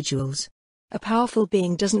individuals. A powerful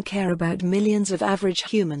being doesn't care about millions of average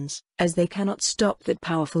humans, as they cannot stop that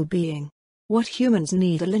powerful being. What humans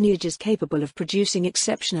need are lineages capable of producing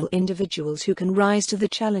exceptional individuals who can rise to the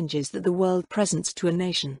challenges that the world presents to a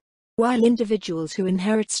nation. While individuals who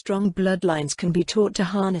inherit strong bloodlines can be taught to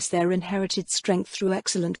harness their inherited strength through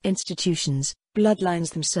excellent institutions,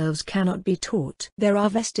 bloodlines themselves cannot be taught. There are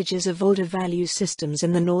vestiges of older value systems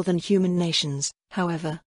in the northern human nations,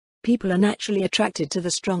 however. People are naturally attracted to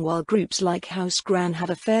the strong, while groups like House Gran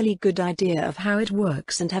have a fairly good idea of how it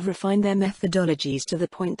works and have refined their methodologies to the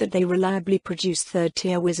point that they reliably produce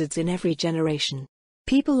third-tier wizards in every generation.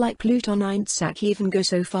 People like Pluton Eintzak even go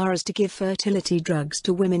so far as to give fertility drugs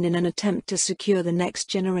to women in an attempt to secure the next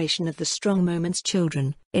generation of the Strong Moments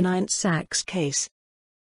children, in Eintzak's case.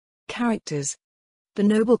 Characters. The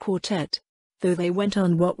Noble Quartet. Though they went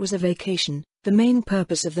on what was a vacation, the main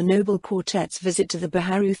purpose of the Noble Quartet's visit to the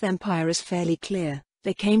Baharuth Empire is fairly clear.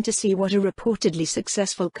 They came to see what a reportedly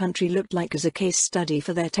successful country looked like as a case study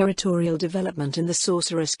for their territorial development in the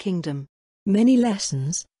Sorceress Kingdom. Many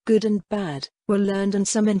lessons, good and bad, were learned and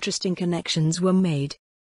some interesting connections were made.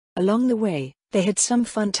 Along the way, they had some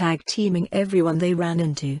fun tag teaming everyone they ran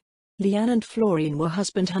into. Leanne and Florian were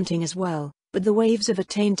husband hunting as well, but the waves of a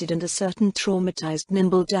tainted and a certain traumatized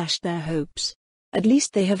Nimble dashed their hopes. At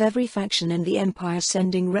least they have every faction in the Empire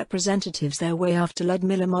sending representatives their way after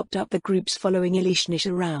Ludmilla mopped up the groups following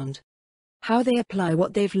Elishnish around. How they apply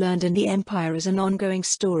what they've learned in the Empire is an ongoing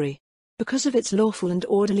story. Because of its lawful and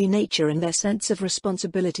orderly nature and their sense of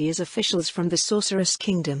responsibility as officials from the Sorceress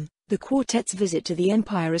Kingdom, The quartet's visit to the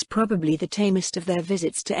Empire is probably the tamest of their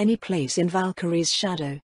visits to any place in Valkyrie's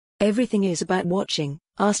shadow. Everything is about watching,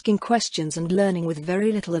 asking questions and learning, with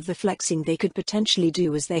very little of the flexing they could potentially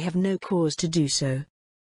do, as they have no cause to do so.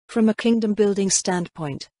 From a kingdom-building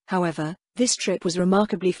standpoint, however, this trip was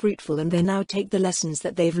remarkably fruitful, and they now take the lessons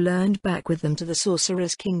that they've learned back with them to the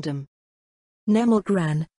Sorcerer's Kingdom. Nemel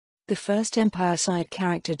Gran. The first Empire side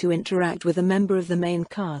character to interact with a member of the main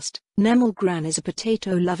cast, Nemel Gran is a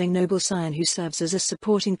potato-loving noble scion who serves as a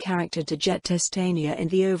supporting character to Jet Testania in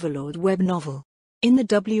the Overlord web novel. In the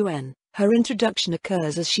WN, her introduction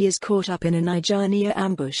occurs as she is caught up in an Ijania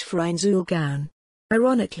ambush for Ainzulgaun.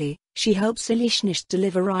 Ironically, she helps Elishnish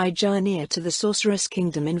deliver Ijania to the Sorceress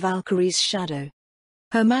Kingdom in Valkyrie's shadow.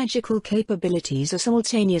 Her magical capabilities are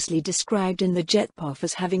simultaneously described in the Jetpoff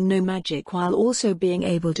as having no magic while also being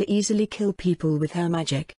able to easily kill people with her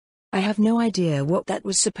magic. I have no idea what that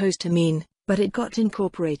was supposed to mean, but it got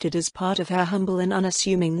incorporated as part of her humble and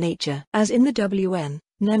unassuming nature. As in the WN,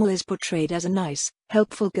 Nemel is portrayed as a nice,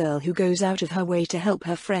 helpful girl who goes out of her way to help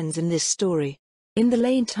her friends in this story. In the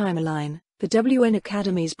Lane timeline, the WN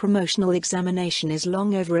Academy's promotional examination is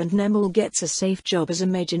long over and Nemel gets a safe job as a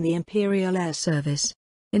mage in the Imperial Air Service.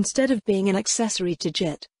 Instead of being an accessory to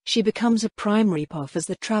Jet, she becomes a primary POF as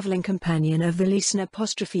the traveling companion of Verilin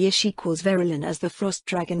as the Frost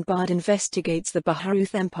Dragon Bard investigates the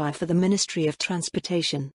Baharuth Empire for the Ministry of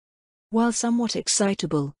Transportation. While somewhat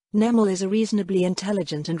excitable, Nemel is a reasonably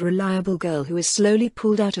intelligent and reliable girl who is slowly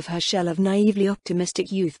pulled out of her shell of naively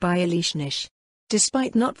optimistic youth by Elishnish.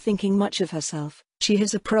 Despite not thinking much of herself, she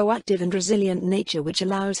has a proactive and resilient nature which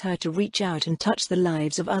allows her to reach out and touch the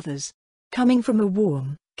lives of others. Coming from a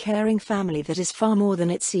warm, caring family that is far more than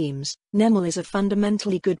it seems, Nemel is a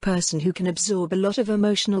fundamentally good person who can absorb a lot of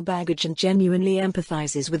emotional baggage and genuinely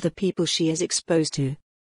empathizes with the people she is exposed to.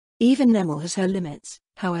 Even Nemel has her limits,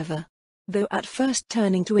 however. Though at first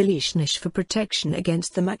turning to Elishnish for protection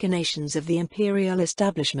against the machinations of the Imperial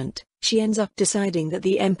establishment, she ends up deciding that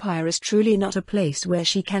the Empire is truly not a place where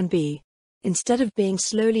she can be. Instead of being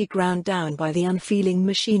slowly ground down by the unfeeling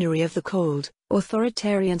machinery of the cold,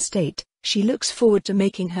 authoritarian state, she looks forward to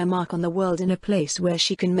making her mark on the world in a place where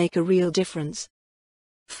she can make a real difference.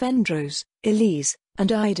 Fendros, Elise,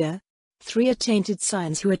 and Ida, three attainted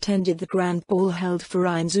scions who attended the grand ball held for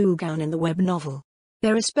Ainzulgaun in the web novel.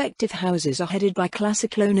 Their respective houses are headed by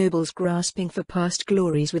classical nobles grasping for past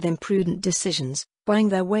glories with imprudent decisions, buying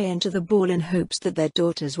their way into the ball in hopes that their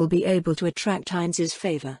daughters will be able to attract Heinz's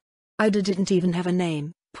favor. Ida didn't even have a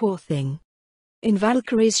name, poor thing. In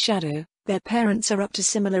Valkyrie's shadow, their parents are up to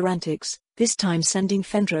similar antics, this time sending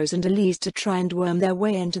Fendros and Elise to try and worm their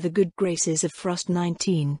way into the good graces of Frost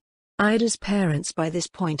 19. Ida's parents by this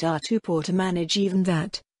point are too poor to manage even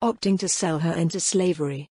that, opting to sell her into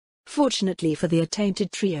slavery. Fortunately for the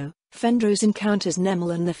attainted trio, Fendros encounters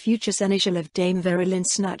Nemel and the future seneschal of Dame Verilin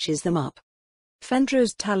snatches them up.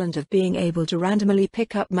 Fendros' talent of being able to randomly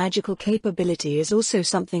pick up magical capability is also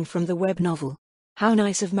something from the web novel. How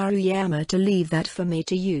nice of Maruyama to leave that for me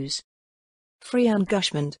to use. Frian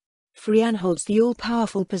Gushmand. Frian holds the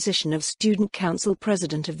all-powerful position of Student Council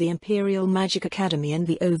President of the Imperial Magic Academy in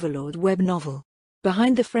the Overlord web novel.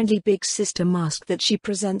 Behind the friendly big sister mask that she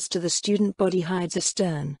presents to the student body hides a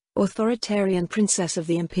stern, authoritarian princess of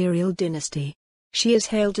the Imperial dynasty. She is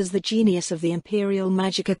hailed as the genius of the Imperial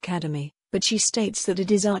Magic Academy, but she states that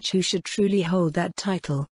it is Arch who should truly hold that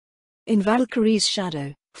title. In Valkyrie's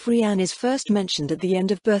shadow, Frian is first mentioned at the end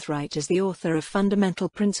of Birthright as the author of Fundamental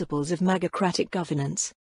Principles of Magocratic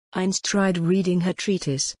Governance. Heinz tried reading her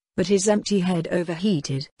treatise, but his empty head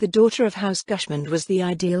overheated. The daughter of House Gushmand was the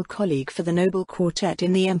ideal colleague for the noble quartet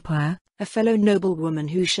in the Empire, a fellow noblewoman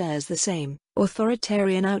who shares the same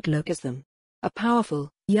authoritarian outlook as them. A powerful,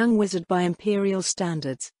 young wizard by Imperial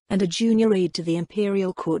standards, and a junior aide to the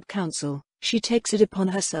Imperial Court Council, she takes it upon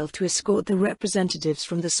herself to escort the representatives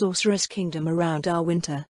from the Sorceress Kingdom around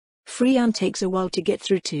Arwinter. Frian takes a while to get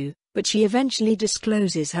through to, but she eventually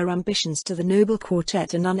discloses her ambitions to the noble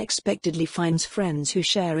quartet and unexpectedly finds friends who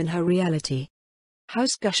share in her reality.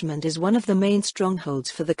 House Gushmand is one of the main strongholds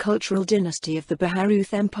for the cultural dynasty of the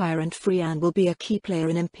Baharuth Empire, and Frian will be a key player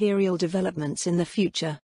in Imperial developments in the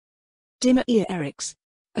future. Dimir Eriks.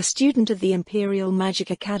 A student of the Imperial Magic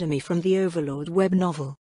Academy from the Overlord web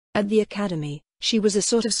novel. At the Academy, she was a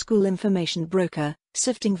sort of school information broker,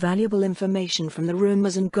 sifting valuable information from the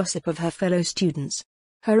rumors and gossip of her fellow students.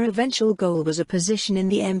 Her eventual goal was a position in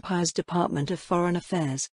the Empire's Department of Foreign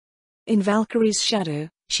Affairs. In Valkyrie's shadow,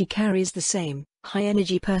 she carries the same,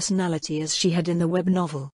 high-energy personality as she had in the web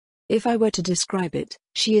novel. If I were to describe it,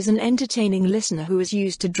 she is an entertaining listener who is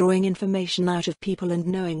used to drawing information out of people and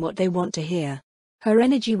knowing what they want to hear. Her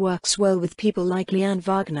energy works well with people like Leanne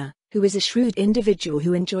Wagner, who is a shrewd individual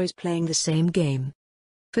who enjoys playing the same game.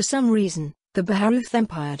 For some reason, the Baharuth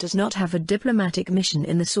Empire does not have a diplomatic mission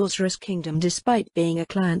in the Sorceress Kingdom despite being a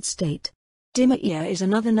client state. Dimaya is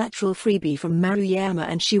another natural freebie from Maruyama,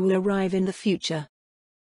 and she will arrive in the future.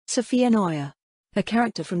 Sophia Noya, a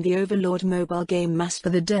character from the Overlord mobile game Mass for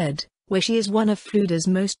the Dead, where she is one of Fluda's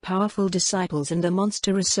most powerful disciples and a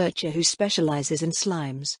monster researcher who specializes in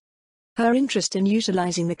slimes. Her interest in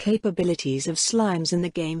utilizing the capabilities of slimes in the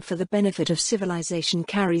game for the benefit of civilization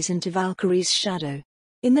carries into Valkyrie's shadow.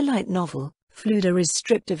 In the light novel, Fluda is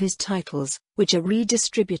stripped of his titles, which are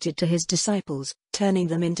redistributed to his disciples, turning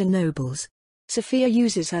them into nobles. Sophia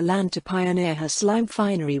uses her land to pioneer her slime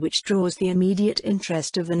finery, which draws the immediate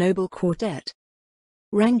interest of the noble quartet.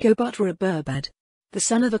 Rangobot Reburbad. The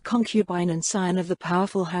son of a concubine and scion of the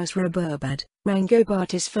powerful house Reburbad,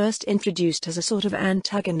 Rangobot is first introduced as a sort of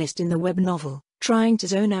antagonist in the web novel, trying to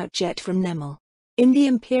zone out Jet from Nemel. In the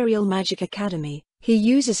Imperial Magic Academy, he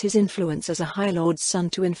uses his influence as a High Lord's son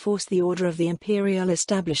to enforce the order of the Imperial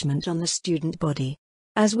establishment on the student body.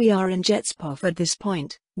 As we are in Jet's path at this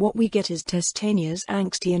point, what we get is Testania's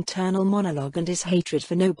angsty internal monologue and his hatred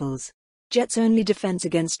for nobles. Jet's only defense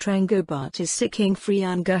against Rangobot is sicking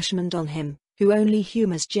Frian Gushmand on him, who only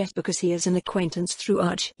humors Jet because he is an acquaintance through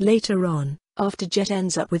Arch. Later on, after Jet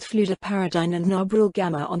ends up with Fluda Paradine and Nobril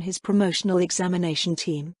Gamma on his promotional examination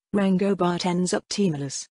team, Rangobot ends up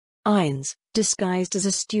teamless. Ainz, disguised as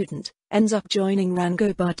a student, ends up joining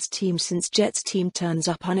Rangobot's team since Jet's team turns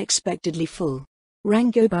up unexpectedly full.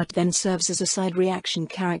 Rangobot then serves as a side reaction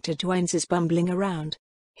character to Ainz's bumbling around.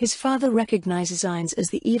 His father recognizes Ainz as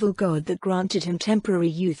the evil god that granted him temporary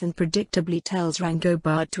youth and predictably tells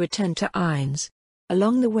Rangobot to attend to Ainz.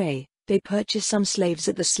 Along the way, they purchase some slaves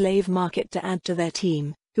at the slave market to add to their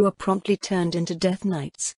team, who are promptly turned into Death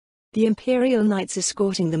Knights. The Imperial Knights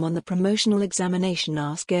escorting them on the promotional examination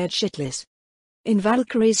are scared shitless. In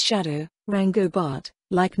Valkyrie's shadow, Rangobot,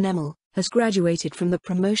 like Nemel, has graduated from the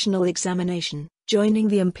promotional examination, joining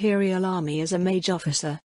the Imperial Army as a mage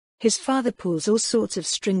officer. His father pulls all sorts of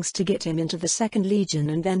strings to get him into the 2nd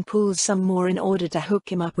Legion and then pulls some more in order to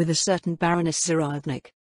hook him up with a certain Baroness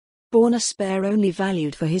Zaradnik. Born a spare only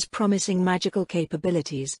valued for his promising magical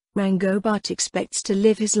capabilities, Rangobot expects to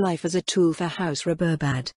live his life as a tool for House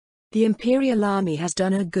Reburbad. The Imperial Army has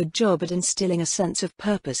done a good job at instilling a sense of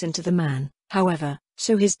purpose into the man, however,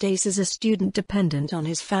 so his days as a student dependent on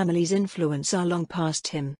his family's influence are long past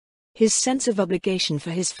him. His sense of obligation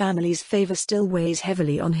for his family's favor still weighs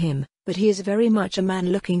heavily on him, but he is very much a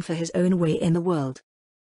man looking for his own way in the world.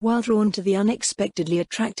 While drawn to the unexpectedly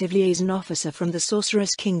attractive liaison officer from the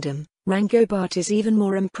Sorceress Kingdom, Rangobot is even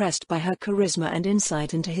more impressed by her charisma and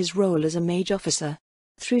insight into his role as a mage officer.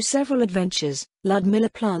 Through several adventures, Ludmilla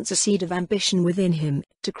plants a seed of ambition within him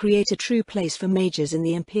to create a true place for mages in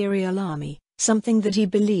the Imperial Army, something that he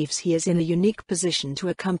believes he is in a unique position to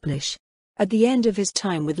accomplish. At the end of his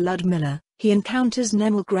time with Ludmilla, he encounters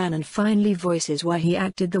Nemel Gran and finally voices why he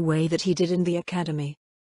acted the way that he did in the academy.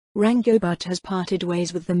 Rangobot has parted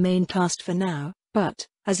ways with the main cast for now, but,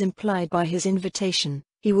 as implied by his invitation,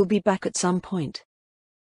 he will be back at some point.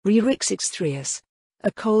 Ryrix Exthreus.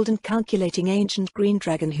 A cold and calculating ancient green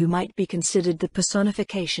dragon who might be considered the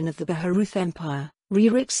personification of the Baharuth Empire,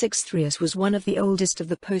 Ryrix Exthreus was one of the oldest of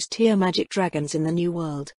the post-tier magic dragons in the New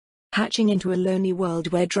World. Hatching into a lonely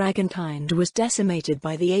world where dragonkind was decimated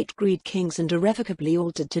by the 8 Greed Kings and irrevocably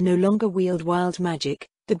altered to no longer wield wild magic,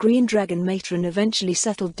 the green dragon matron eventually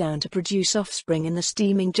settled down to produce offspring in the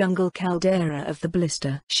steaming jungle caldera of the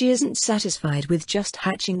blister. She isn't satisfied with just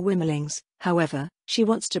hatching wimmelings, however, she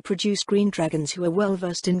wants to produce green dragons who are well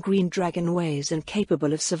versed in green dragon ways and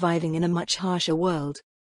capable of surviving in a much harsher world.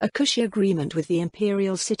 A cushy agreement with the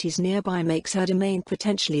imperial cities nearby makes her domain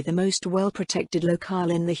potentially the most well-protected locale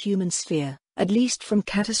in the human sphere, at least from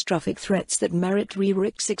catastrophic threats that merit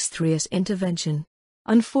Ryrix Exthreus' intervention.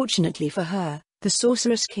 Unfortunately for her, the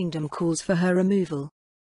Sorceress Kingdom calls for her removal.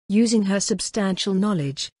 Using her substantial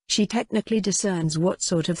knowledge, she technically discerns what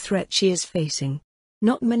sort of threat she is facing.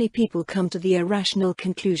 Not many people come to the irrational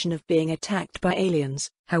conclusion of being attacked by aliens,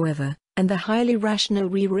 however, and the highly rational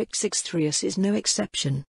Ryrix Exthreus is no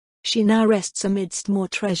exception. She now rests amidst more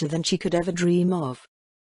treasure than she could ever dream of.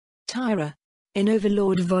 Tyra. In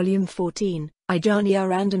Overlord Volume 14, Idania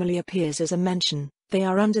randomly appears as a mention. They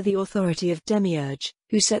are under the authority of Demiurge,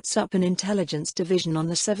 who sets up an intelligence division on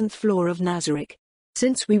the 7th floor of Nazarick.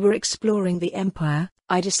 Since we were exploring the Empire,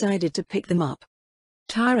 I decided to pick them up.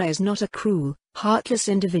 Tyra is not a cruel, heartless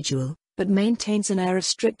individual, but maintains an air of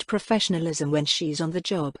strict professionalism when she's on the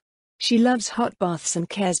job. She loves hot baths and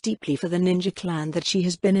cares deeply for the ninja clan that she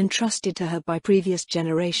has been entrusted to her by previous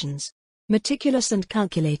generations. Meticulous and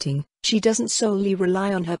calculating, she doesn't solely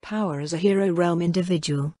rely on her power as a hero realm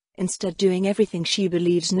individual, instead doing everything she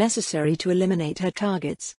believes necessary to eliminate her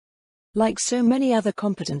targets. Like so many other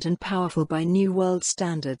competent and powerful by New World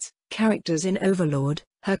standards, characters in Overlord,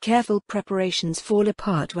 her careful preparations fall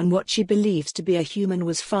apart when what she believes to be a human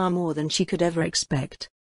was far more than she could ever expect.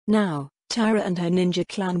 Now, Tyra and her ninja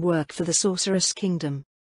clan work for the Sorceress Kingdom.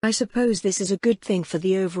 I suppose this is a good thing for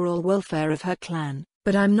the overall welfare of her clan,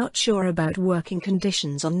 but I'm not sure about working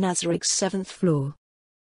conditions on Nazarik's 7th floor.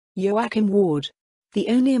 Joachim Ward. The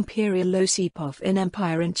only Imperial Losipov in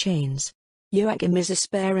Empire in Chains. Joachim is a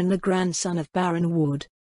spare and the grandson of Baron Ward.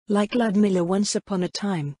 Like Ludmilla once upon a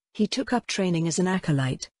time, he took up training as an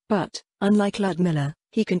acolyte, but, unlike Ludmilla,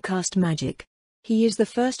 he can cast magic. He is the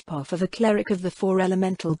first POF of a cleric of the 4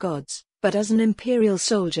 elemental gods, but as an Imperial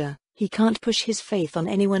soldier, he can't push his faith on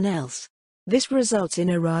anyone else. This results in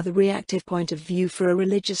a rather reactive point of view for a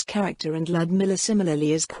religious character, and Ludmilla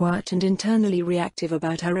similarly is quiet and internally reactive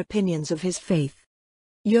about her opinions of his faith.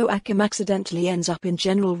 Joachim accidentally ends up in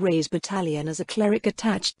General Ray's battalion as a cleric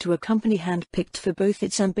attached to a company handpicked for both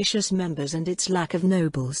its ambitious members and its lack of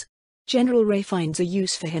nobles. General Ray finds a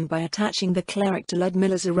use for him by attaching the cleric to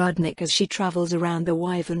Ludmilla Zaradnik as she travels around the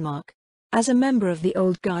Wyvern Mark. As a member of the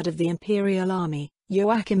Old Guard of the Imperial Army,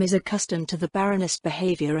 Joachim is accustomed to the Baroness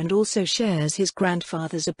behavior and also shares his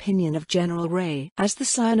grandfather's opinion of General Ray. As the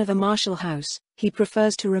scion of a martial house, he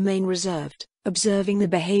prefers to remain reserved, observing the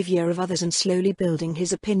behavior of others and slowly building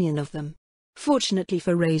his opinion of them. Fortunately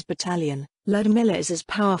for Ray's battalion, Ludmilla is as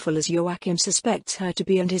powerful as Joachim suspects her to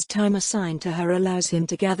be, and his time assigned to her allows him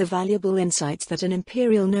to gather valuable insights that an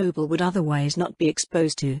Imperial noble would otherwise not be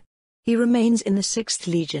exposed to. He remains in the 6th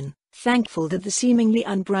Legion, thankful that the seemingly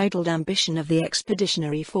unbridled ambition of the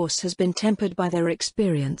expeditionary force has been tempered by their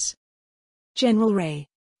experience. General Ray.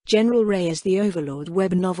 General Ray is the Overlord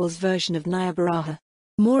web novel's version of Nyabaraha.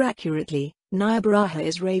 More accurately, Nyabaraha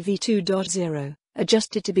is Ray v2.0,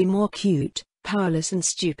 adjusted to be more cute, powerless and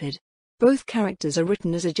stupid. Both characters are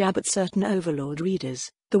written as a jab at certain Overlord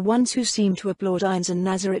readers, the ones who seem to applaud Ainz and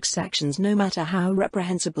Nazarik's actions no matter how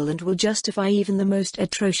reprehensible, and will justify even the most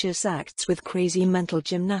atrocious acts with crazy mental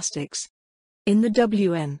gymnastics. In the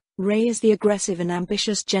WN, Ray is the aggressive and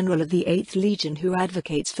ambitious general of the 8th Legion who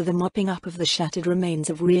advocates for the mopping up of the shattered remains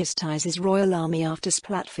of Reastize's royal army after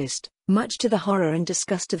Splatfist, much to the horror and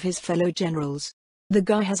disgust of his fellow generals. The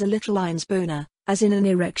guy has a little Ainz boner, as in an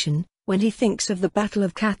erection, when he thinks of the Battle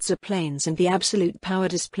of Katza Plains and the absolute power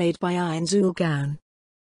displayed by Ainz Ulgaun.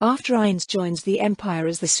 After Ainz joins the Empire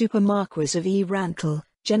as the Super Marquis of Rantel,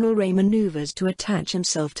 General Ray maneuvers to attach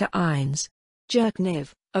himself to Ainz. Jerk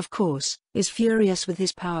Niv, of course, is furious with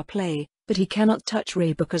his power play, but he cannot touch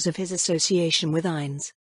Ray because of his association with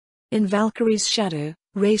Ainz. In Valkyrie's shadow,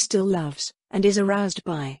 Ray still loves, and is aroused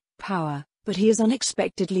by, power, but he is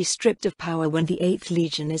unexpectedly stripped of power when the 8th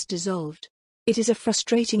Legion is dissolved. It is a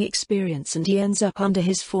frustrating experience, and he ends up under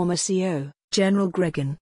his former CO, General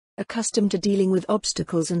Gregan. Accustomed to dealing with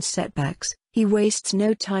obstacles and setbacks, he wastes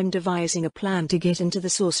no time devising a plan to get into the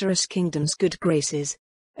Sorceress Kingdom's good graces.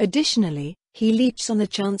 Additionally, he leaps on the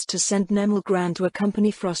chance to send Nemel Gran to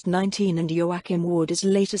accompany Frost 19, and Joachim Ward is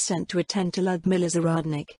later sent to attend to Ludmilla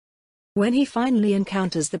Zaradnik. When he finally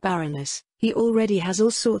encounters the Baroness, he already has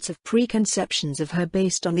all sorts of preconceptions of her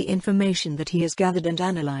based on the information that he has gathered and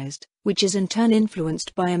analyzed, which is in turn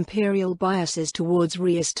influenced by Imperial biases towards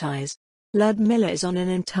Reastize. Ludmilla is on an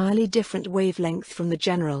entirely different wavelength from the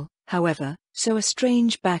general, however, so a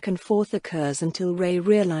strange back and forth occurs until Ray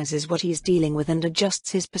realizes what he's dealing with and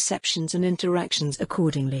adjusts his perceptions and interactions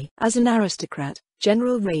accordingly. As an aristocrat,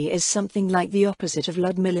 General Ray is something like the opposite of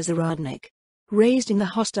Ludmilla Zaradnik. Raised in the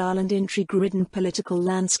hostile and intrigue-ridden political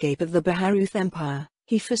landscape of the Baharuth Empire,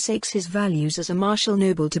 he forsakes his values as a martial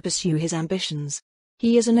noble to pursue his ambitions.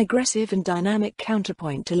 He is an aggressive and dynamic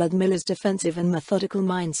counterpoint to Ludmilla's defensive and methodical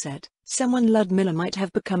mindset, someone Ludmilla might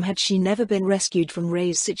have become had she never been rescued from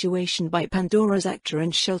Ray's situation by Pandora's actor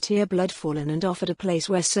and Sheltier Bloodfallen and offered a place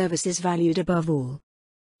where service is valued above all.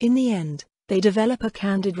 In the end, they develop a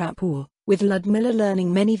candid rapport, with Ludmilla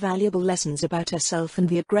learning many valuable lessons about herself and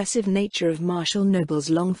the aggressive nature of martial nobles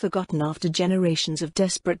long forgotten after generations of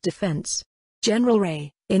desperate defense. General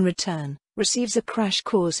Ray, in return, receives a crash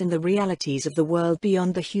course in the realities of the world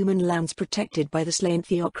beyond the human lands protected by the slain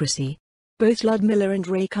theocracy. Both Ludmilla and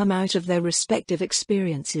Ray come out of their respective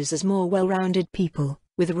experiences as more well-rounded people,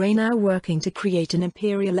 with Ray now working to create an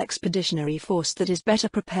Imperial expeditionary force that is better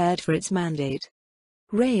prepared for its mandate.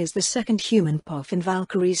 Ray is the second human POF in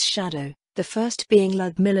Valkyrie's shadow, the first being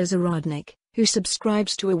Ludmilla Zaradnik, who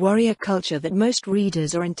subscribes to a warrior culture that most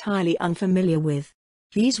readers are entirely unfamiliar with.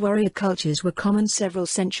 These warrior cultures were common several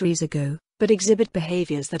centuries ago, but exhibit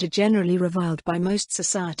behaviors that are generally reviled by most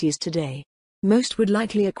societies today. Most would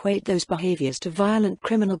likely equate those behaviors to violent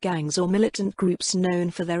criminal gangs or militant groups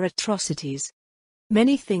known for their atrocities.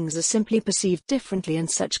 Many things are simply perceived differently in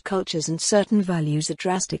such cultures, and certain values are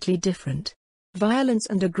drastically different. Violence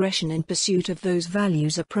and aggression in pursuit of those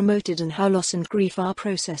values are promoted, and how loss and grief are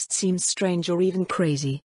processed seems strange or even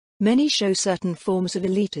crazy. Many show certain forms of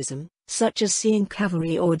elitism, such as seeing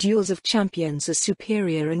cavalry or duels of champions as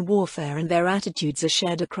superior in warfare, and their attitudes are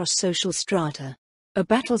shared across social strata. A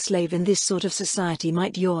battle slave in this sort of society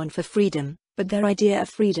might yearn for freedom, but their idea of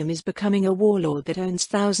freedom is becoming a warlord that owns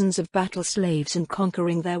thousands of battle slaves and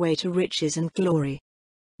conquering their way to riches and glory.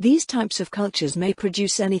 These types of cultures may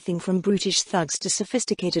produce anything from brutish thugs to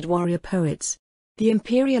sophisticated warrior poets. The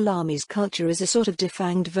Imperial Army's culture is a sort of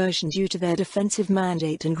defanged version due to their defensive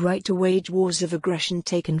mandate and right to wage wars of aggression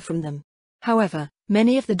taken from them. However,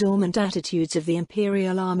 many of the dormant attitudes of the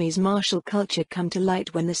Imperial Army's martial culture come to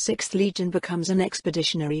light when the 6th Legion becomes an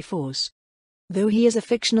expeditionary force. Though he is a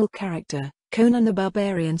fictional character, Conan the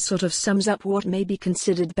Barbarian sort of sums up what may be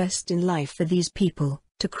considered best in life for these people: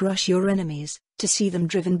 to crush your enemies, to see them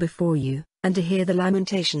driven before you, and to hear the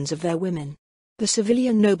lamentations of their women. The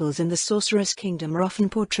civilian nobles in the Sorceress Kingdom are often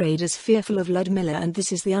portrayed as fearful of Ludmilla, and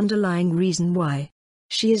this is the underlying reason why.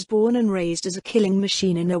 She is born and raised as a killing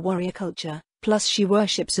machine in a warrior culture, plus she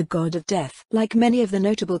worships a god of death. Like many of the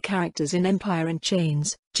notable characters in Empire in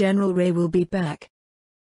Chains, General Ray will be back.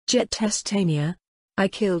 Jet Testania. I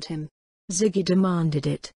killed him. Ziggy demanded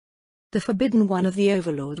it. The Forbidden One of the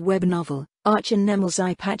Overlord web novel, Archer Nemel's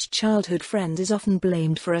eye-patched childhood friend, is often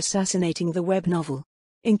blamed for assassinating the web novel.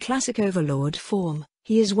 In classic Overlord form,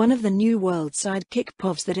 he is one of the New World sidekick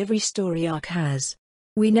povs that every story arc has.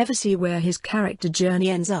 We never see where his character journey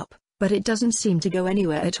ends up, but it doesn't seem to go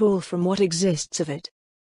anywhere at all from what exists of it.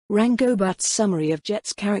 Rangobut's summary of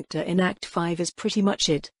Jet's character in Act 5 is pretty much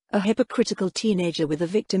it: a hypocritical teenager with a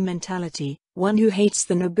victim mentality, one who hates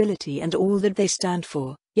the nobility and all that they stand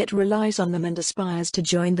for, yet relies on them and aspires to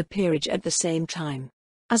join the peerage at the same time.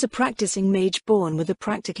 As a practicing mage born with a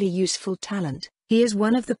practically useful talent, he is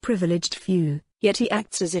one of the privileged few, yet he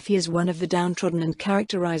acts as if he is one of the downtrodden and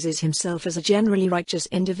characterizes himself as a generally righteous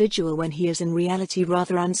individual when he is in reality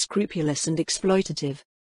rather unscrupulous and exploitative.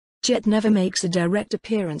 Jet never makes a direct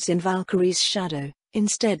appearance in Valkyrie's shadow,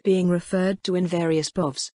 instead being referred to in various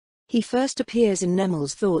povs. He first appears in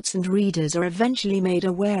Nemel's thoughts, and readers are eventually made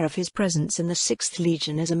aware of his presence in the 6th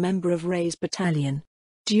Legion as a member of Ray's battalion.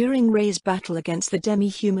 During Ray's battle against the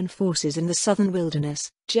demi-human forces in the southern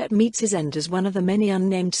wilderness, Jet meets his end as one of the many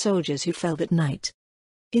unnamed soldiers who fell that night.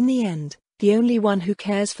 In the end, the only one who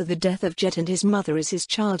cares for the death of Jet and his mother is his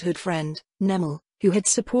childhood friend, Nemel, who had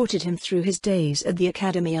supported him through his days at the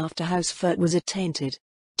academy after House Furt was attainted.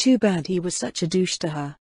 Too bad he was such a douche to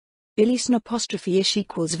her. Ilisn'_ish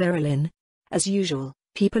equals Verilyn. As usual,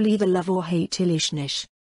 people either love or hate Ilishnish.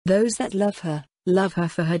 Those that love her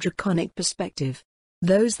for her draconic perspective.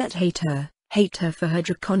 Those that hate her for her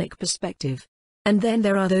draconic perspective. And then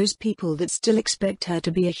there are those people that still expect her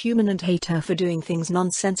to be a human and hate her for doing things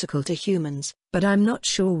nonsensical to humans, but I'm not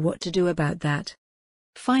sure what to do about that.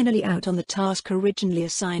 Finally out on the task originally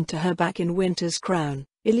assigned to her back in Winter's Crown,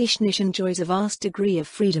 Ilishnish enjoys a vast degree of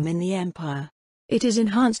freedom in the Empire. It is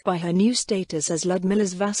enhanced by her new status as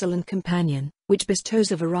Ludmilla's vassal and companion, which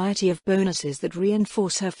bestows a variety of bonuses that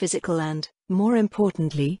reinforce her physical and, more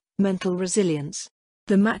importantly, mental resilience.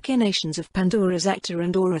 The machinations of Pandora's actor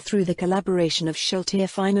and Aura through the collaboration of Sheltier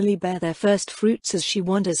finally bear their first fruits as she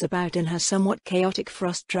wanders about in her somewhat chaotic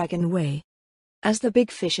frost dragon way. As the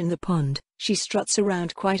big fish in the pond, she struts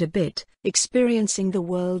around quite a bit, experiencing the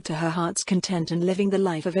world to her heart's content and living the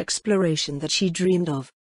life of exploration that she dreamed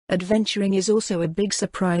of. Adventuring is also a big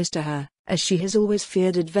surprise to her, as she has always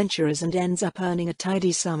feared adventurers and ends up earning a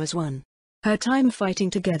tidy sum as one. Her time fighting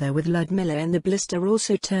together with Ludmilla in the blister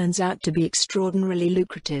also turns out to be extraordinarily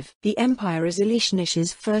lucrative. The Empire is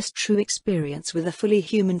Ilishnish's first true experience with a fully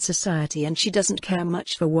human society, and she doesn't care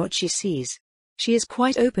much for what she sees. She is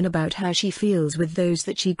quite open about how she feels with those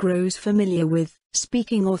that she grows familiar with,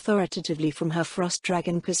 speaking authoritatively from her frost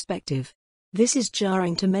dragon perspective. This is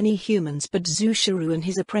jarring to many humans, but Zusharu and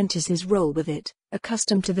his apprentices roll with it,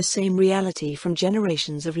 accustomed to the same reality from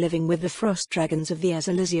generations of living with the frost dragons of the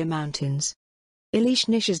Azalisia Mountains.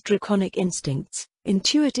 Ilishnish's draconic instincts,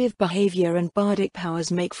 intuitive behavior and bardic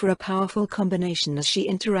powers make for a powerful combination as she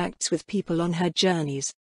interacts with people on her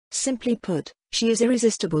journeys. Simply put, she is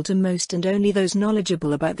irresistible to most, and only those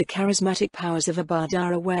knowledgeable about the charismatic powers of a bard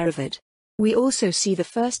are aware of it. We also see the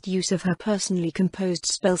first use of her personally composed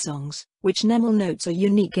spell songs, which Nemel notes are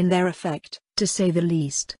unique in their effect, to say the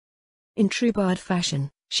least. In true bard fashion,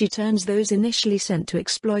 she turns those initially sent to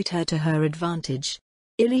exploit her to her advantage.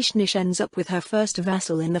 Ilishnish ends up with her first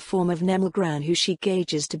vassal in the form of Nemel Gran, who she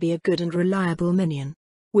gauges to be a good and reliable minion.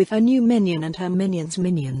 With her new minion and her minion's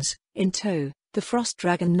minions in tow, the Frost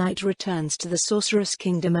Dragon Knight returns to the Sorceress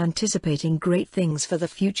Kingdom, anticipating great things for the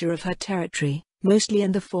future of her territory, mostly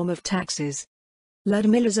in the form of taxes.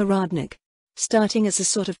 Ludmilla Zaradnik. Starting as a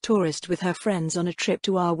sort of tourist with her friends on a trip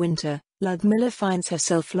to Winter, Ludmilla finds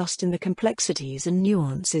herself lost in the complexities and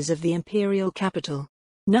nuances of the imperial capital.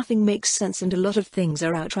 Nothing makes sense and a lot of things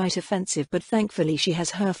are outright offensive, but thankfully she has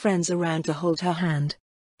her friends around to hold her hand.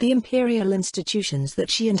 The imperial institutions that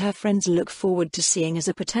she and her friends look forward to seeing as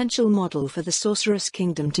a potential model for the Sorceress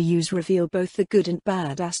Kingdom to use reveal both the good and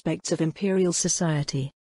bad aspects of imperial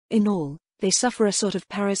society. In all, they suffer a sort of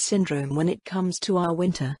Paris syndrome when it comes to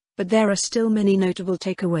Winter, but there are still many notable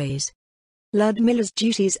takeaways. Ludmilla's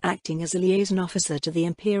duties acting as a liaison officer to the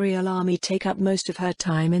Imperial Army take up most of her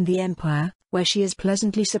time in the Empire, where she is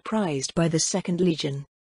pleasantly surprised by the Second Legion.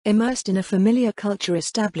 Immersed in a familiar culture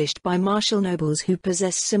established by martial nobles who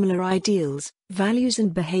possess similar ideals, values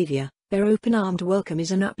and behavior, their open-armed welcome is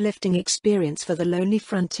an uplifting experience for the lonely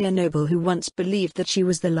frontier noble who once believed that she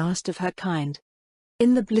was the last of her kind.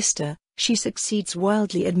 In the blister, she succeeds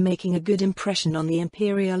wildly at making a good impression on the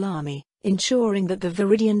Imperial Army, ensuring that the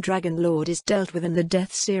Viridian Dragon Lord is dealt with and the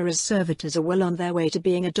Death Seer's servitors are well on their way to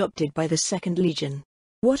being adopted by the Second Legion.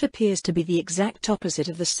 What appears to be the exact opposite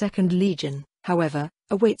of the Second Legion, however,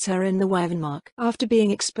 awaits her in the Wyvernmark. After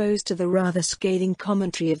being exposed to the rather scathing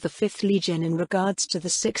commentary of the Fifth Legion in regards to the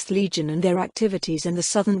Sixth Legion and their activities in the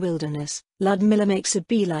southern wilderness, Ludmilla makes a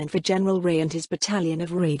beeline for General Ray and his battalion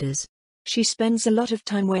of raiders. She spends a lot of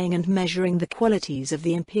time weighing and measuring the qualities of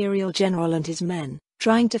the Imperial General and his men,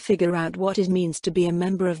 trying to figure out what it means to be a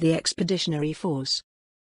member of the expeditionary force.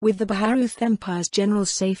 With the Baharuth Empire's general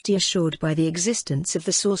safety assured by the existence of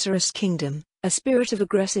the Sorceress Kingdom, a spirit of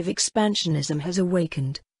aggressive expansionism has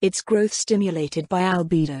awakened, its growth stimulated by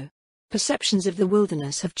albedo. Perceptions of the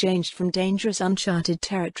wilderness have changed from dangerous uncharted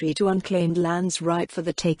territory to unclaimed lands ripe for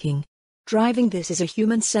the taking. Driving this is a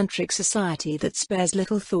human-centric society that spares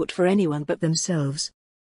little thought for anyone but themselves.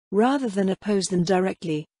 Rather than oppose them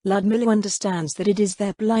directly, Ludmilla understands that it is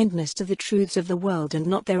their blindness to the truths of the world and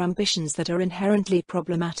not their ambitions that are inherently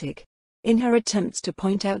problematic. In her attempts to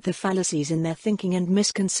point out the fallacies in their thinking and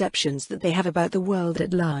misconceptions that they have about the world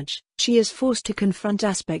at large, she is forced to confront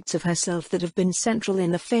aspects of herself that have been central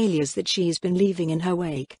in the failures that she's been leaving in her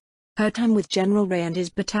wake. Her time with General Ray and his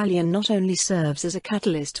battalion not only serves as a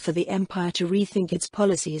catalyst for the Empire to rethink its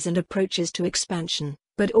policies and approaches to expansion,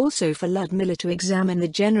 but also for Ludmilla to examine the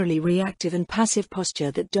generally reactive and passive posture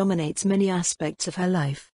that dominates many aspects of her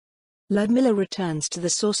life. Ludmilla returns to the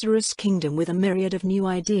Sorceress Kingdom with a myriad of new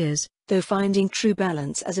ideas, though finding true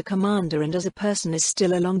balance as a commander and as a person is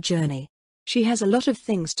still a long journey. She has a lot of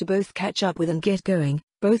things to both catch up with and get going,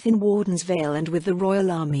 both in Warden's Vale and with the Royal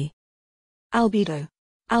Army. Albedo.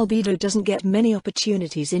 Albedo doesn't get many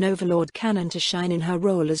opportunities in Overlord canon to shine in her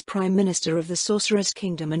role as Prime Minister of the Sorceress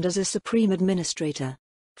Kingdom and as a Supreme Administrator.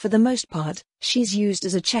 For the most part, she's used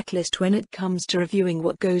as a checklist when it comes to reviewing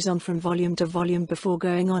what goes on from volume to volume before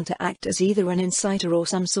going on to act as either an inciter or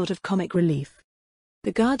some sort of comic relief.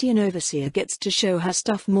 The Guardian Overseer gets to show her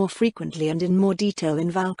stuff more frequently and in more detail in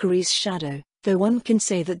Valkyrie's Shadow, though one can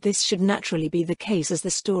say that this should naturally be the case as the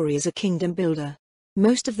story is a kingdom builder.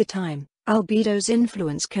 Most of the time, Albedo's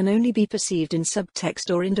influence can only be perceived in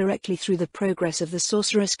subtext or indirectly through the progress of the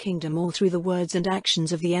Sorceress Kingdom or through the words and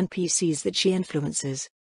actions of the NPCs that she influences.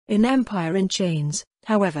 In Empire in Chains,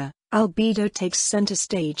 however, Albedo takes center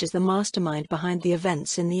stage as the mastermind behind the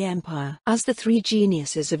events in the Empire. As the three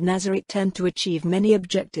geniuses of Nazarick tend to achieve many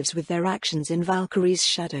objectives with their actions in Valkyrie's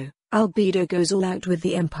Shadow, Albedo goes all out with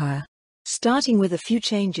the Empire. Starting with a few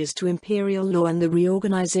changes to Imperial law and the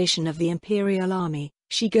reorganization of the Imperial Army,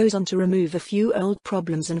 she goes on to remove a few old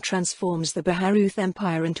problems and transforms the Baharuth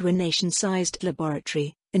Empire into a nation-sized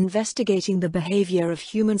laboratory, investigating the behavior of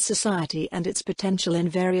human society and its potential in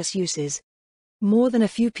various uses. More than a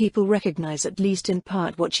few people recognize at least in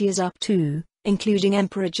part what she is up to, including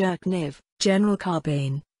Emperor Jerkniv, General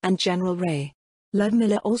Carbane, and General Ray.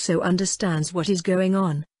 Ludmilla also understands what is going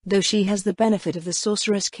on, though she has the benefit of the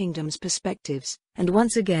Sorceress Kingdom's perspectives, and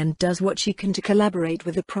once again does what she can to collaborate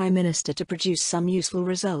with the Prime Minister to produce some useful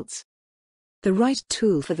results. The right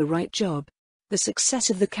tool for the right job. The success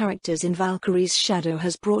of the characters in Valkyrie's Shadow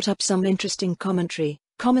has brought up some interesting commentary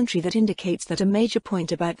that indicates that a major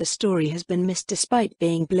point about the story has been missed despite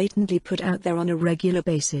being blatantly put out there on a regular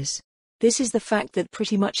basis. This is the fact that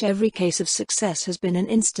pretty much every case of success has been an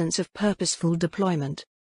instance of purposeful deployment.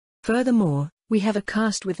 Furthermore, we have a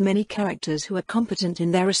cast with many characters who are competent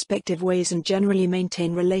in their respective ways and generally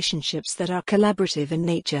maintain relationships that are collaborative in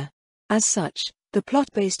nature. As such, the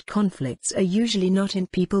plot-based conflicts are usually not in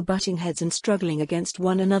people butting heads and struggling against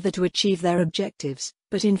one another to achieve their objectives,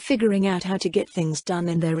 but in figuring out how to get things done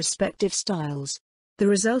in their respective styles. The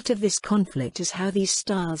result of this conflict is how these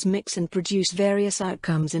styles mix and produce various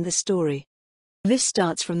outcomes in the story. This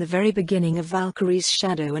starts from the very beginning of Valkyrie's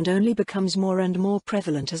shadow and only becomes more and more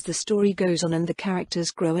prevalent as the story goes on and the characters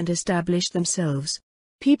grow and establish themselves.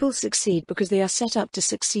 People succeed because they are set up to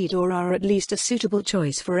succeed or are at least a suitable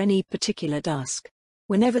choice for any particular task.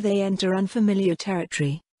 Whenever they enter unfamiliar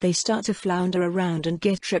territory, they start to flounder around and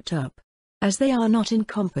get tripped up. As they are not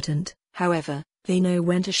incompetent, however, they know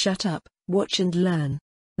when to shut up, watch and learn.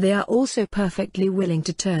 They are also perfectly willing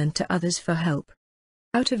to turn to others for help.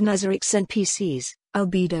 Out of Nazarik's NPCs,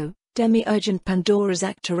 Albedo, Demiurge and Pandora's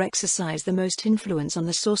actor exercise the most influence on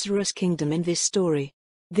the Sorcerer's Kingdom in this story.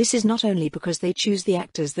 This is not only because they choose the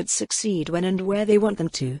actors that succeed when and where they want them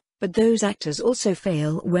to, but those actors also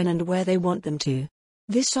fail when and where they want them to.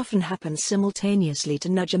 This often happens simultaneously to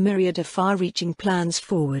nudge a myriad of far-reaching plans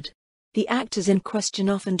forward. The actors in question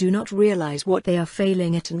often do not realize what they are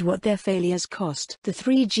failing at and what their failures cost. The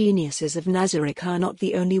three geniuses of Nazarik are not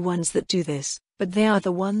the only ones that do this, but they are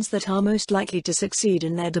the ones that are most likely to succeed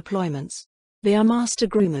in their deployments. They are master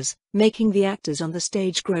groomers, making the actors on the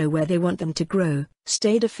stage grow where they want them to grow,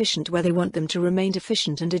 stay deficient where they want them to remain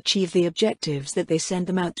deficient and achieve the objectives that they send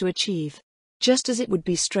them out to achieve. Just as it would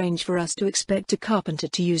be strange for us to expect a carpenter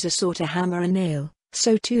to use a saw to hammer a nail,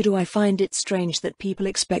 so too do I find it strange that people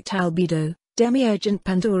expect Albedo, Demiurge and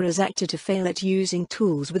Pandora's actor to fail at using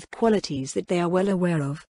tools with qualities that they are well aware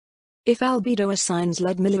of. If Albedo assigns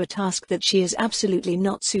Ludmilla a task that she is absolutely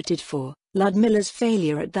not suited for, Ludmilla's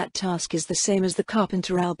failure at that task is the same as the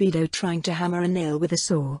carpenter Albedo trying to hammer a nail with a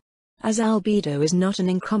saw. As Albedo is not an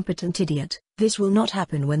incompetent idiot, this will not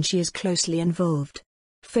happen when she is closely involved.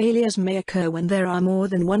 Failures may occur when there are more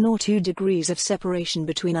than 1 or 2 degrees of separation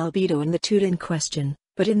between Albedo and the tool in question,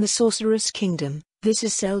 but in the Sorcerer's Kingdom, this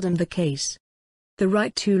is seldom the case. The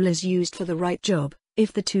right tool is used for the right job.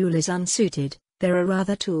 If the tool is unsuited, there are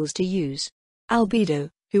other tools to use. Albedo,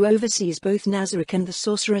 who oversees both Nazarik and the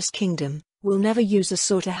Sorcerer's Kingdom, will never use a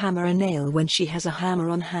saw to hammer a nail when she has a hammer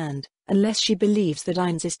on hand, unless she believes that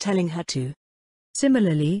Ainz is telling her to.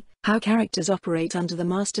 Similarly, how characters operate under the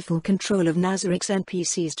masterful control of Nazarik's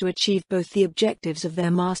NPCs to achieve both the objectives of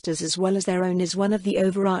their masters as well as their own is one of the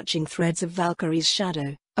overarching threads of Valkyrie's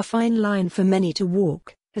shadow, a fine line for many to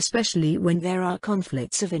walk, especially when there are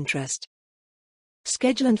conflicts of interest.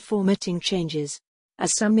 Schedule and formatting changes.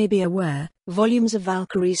 As some may be aware, volumes of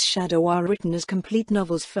Valkyrie's Shadow are written as complete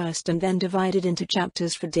novels first and then divided into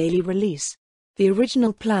chapters for daily release. The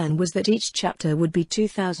original plan was that each chapter would be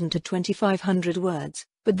 2,000 to 2,500 words,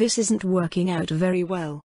 but this isn't working out very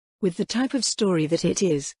well. With the type of story that it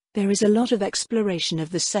is, there is a lot of exploration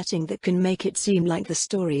of the setting that can make it seem like the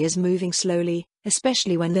story is moving slowly,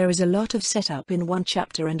 especially when there is a lot of setup in one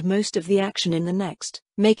chapter and most of the action in the next,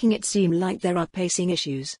 making it seem like there are pacing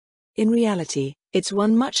issues. In reality, it's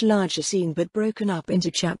one much larger scene but broken up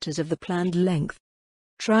into chapters of the planned length.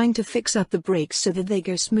 Trying to fix up the breaks so that they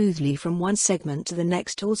go smoothly from one segment to the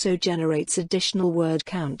next also generates additional word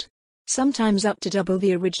count, sometimes up to double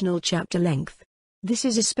the original chapter length. This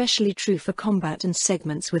is especially true for combat and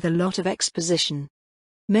segments with a lot of exposition.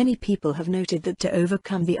 Many people have noted that to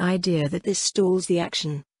overcome the idea that this stalls the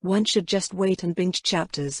action, one should just wait and binge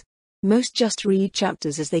chapters. Most just read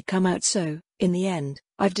chapters as they come out, so, in the end,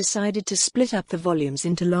 I've decided to split up the volumes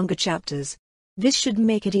into longer chapters. This should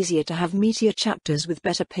make it easier to have meatier chapters with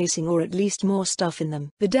better pacing or at least more stuff in them.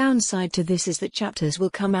 The downside to this is that chapters will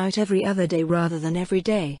come out every other day rather than every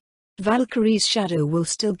day. Valkyrie's Shadow will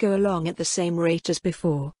still go along at the same rate as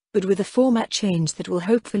before, but with a format change that will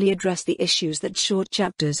hopefully address the issues that short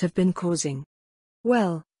chapters have been causing.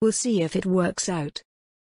 Well, we'll see if it works out.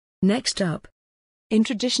 Next up. In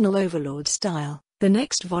traditional Overlord style, the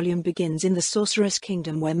next volume begins in the Sorcerer's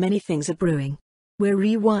Kingdom where many things are brewing. We're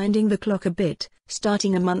rewinding the clock a bit,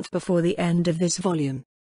 starting a month before the end of this volume.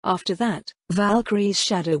 After that, Valkyrie's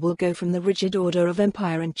Shadow will go from the rigid order of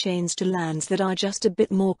Empire and Chains to lands that are just a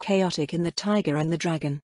bit more chaotic in the Tiger and the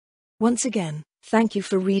Dragon. Once again, thank you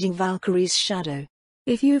for reading Valkyrie's Shadow.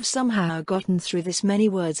 If you've somehow gotten through this many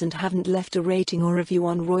words and haven't left a rating or review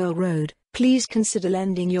on Royal Road, please consider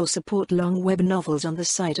lending your support. Long web novels on the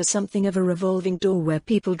site are something of a revolving door where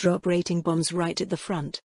people drop rating bombs right at the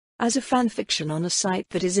front. As a fanfiction on a site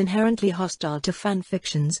that is inherently hostile to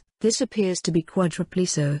fanfictions, this appears to be quadruply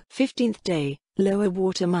so. 15th day, lower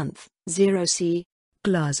water month, 0C.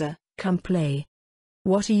 Glaza, come play.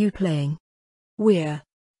 What are you playing? We're.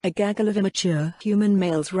 A gaggle of immature human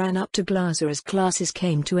males ran up to Glaza as classes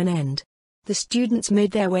came to an end. The students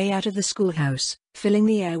made their way out of the schoolhouse, filling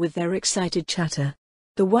the air with their excited chatter.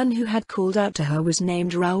 The one who had called out to her was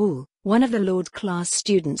named Raoul, one of the Lord class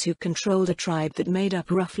students who controlled a tribe that made up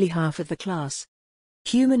roughly half of the class.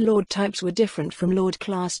 Human Lord types were different from Lord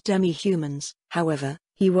class demi-humans, however,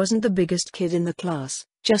 he wasn't the biggest kid in the class,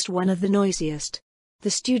 just one of the noisiest. The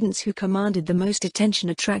students who commanded the most attention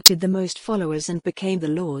attracted the most followers and became the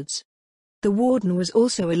Lords. The Warden was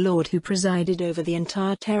also a Lord who presided over the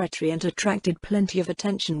entire territory and attracted plenty of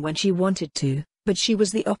attention when she wanted to, but she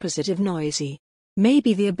was the opposite of noisy.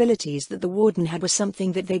 Maybe the abilities that the Warden had were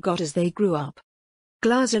something that they got as they grew up.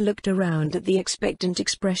 Glaza looked around at the expectant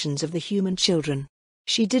expressions of the human children.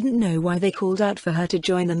 She didn't know why they called out for her to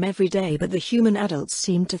join them every day, but the human adults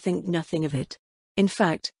seemed to think nothing of it. In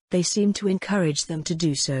fact, they seemed to encourage them to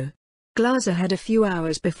do so. Glaza had a few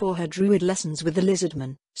hours before her druid lessons with the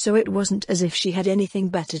lizardman, so it wasn't as if she had anything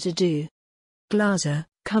better to do. Glaza,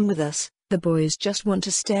 come with us, the boys just want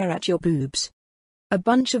to stare at your boobs. A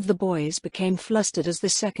bunch of the boys became flustered as the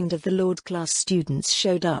second of the Lord class students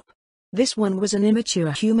showed up. This one was an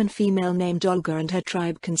immature human female named Olga, and her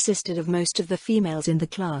tribe consisted of most of the females in the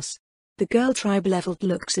class. The girl tribe leveled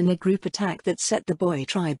looks in a group attack that set the boy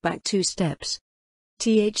tribe back 2 steps.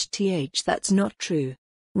 That's not true.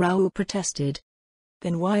 Raoul protested.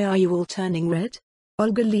 Then why are you all turning red?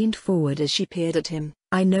 Olga leaned forward as she peered at him.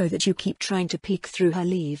 I know that you keep trying to peek through her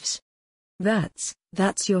leaves. That's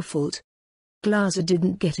your fault. Glaza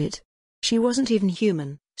didn't get it. She wasn't even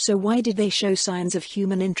human, so why did they show signs of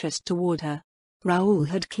human interest toward her? Raoul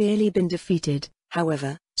had clearly been defeated,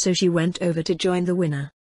 however, so she went over to join the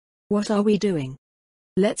winner. What are we doing?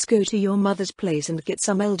 Let's go to your mother's place and get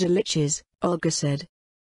some elder liches, Olga said.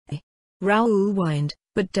 Raoul whined,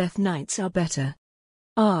 but Death Knights are better.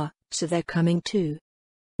 Ah, so they're coming too.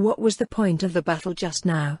 What was the point of the battle just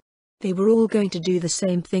now? They were all going to do the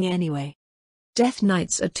same thing anyway. Death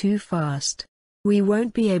Knights are too fast. We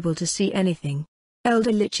won't be able to see anything. Elder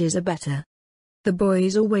liches are better. The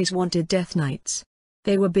boys always wanted Death Knights.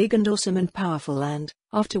 They were big and awesome and powerful, and,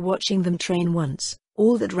 after watching them train once,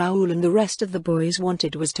 all that Raoul and the rest of the boys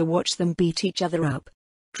wanted was to watch them beat each other up.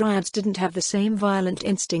 Dryads didn't have the same violent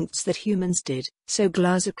instincts that humans did, so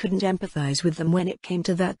Glaza couldn't empathize with them when it came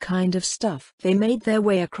to that kind of stuff. They made their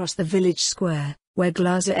way across the village square, where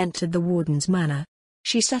Glaza entered the warden's manor.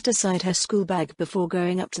 She sat aside her school bag before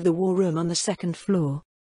going up to the war room on the 2nd floor.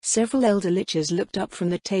 Several elder liches looked up from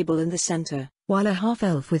the table in the center, while a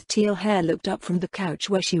half-elf with teal hair looked up from the couch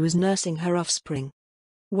where she was nursing her offspring.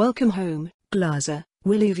 Welcome home, Glaza,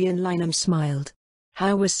 Willuvian Linum smiled.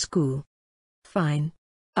 How was school? Fine.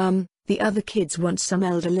 The other kids want some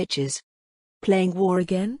elder liches. Playing war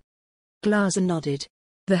again? Glaza nodded.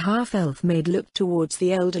 The half-elf maid looked towards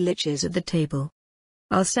the elder liches at the table.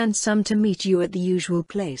 I'll send some to meet you at the usual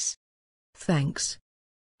place. Thanks.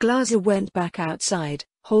 Glaza went back outside,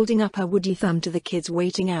 holding up her woody thumb to the kids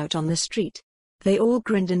waiting out on the street. They all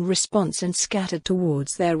grinned in response and scattered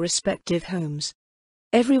towards their respective homes.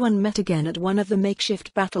 Everyone met again at one of the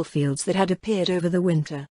makeshift battlefields that had appeared over the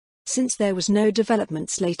winter. Since there was no development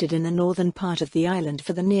slated in the northern part of the island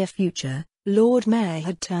for the near future, Lord Mayor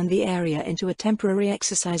had turned the area into a temporary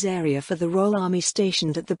exercise area for the Royal Army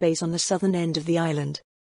stationed at the base on the southern end of the island.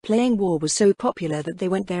 Playing war was so popular that they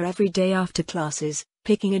went there every day after classes,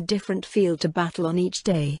 picking a different field to battle on each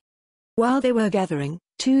day. While they were gathering,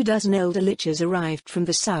 24 elder liches arrived from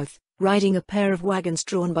the south, riding a pair of wagons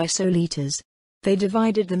drawn by solitas. They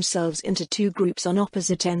divided themselves into 2 groups on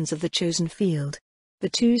opposite ends of the chosen field. The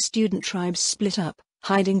 2 student tribes split up,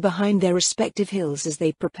 hiding behind their respective hills as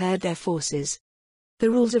they prepared their forces. The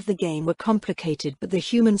rules of the game were complicated, but the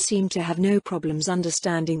humans seemed to have no problems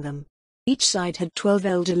understanding them. Each side had 12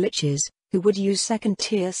 elder liches, who would use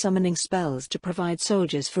second-tier summoning spells to provide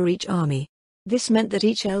soldiers for each army. This meant that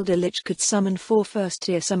each elder lich could summon 4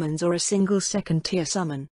 first-tier summons or a single second-tier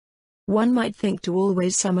summon. One might think to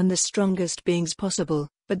always summon the strongest beings possible,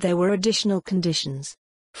 but there were additional conditions.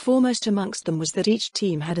 Foremost amongst them was that each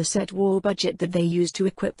team had a set war budget that they used to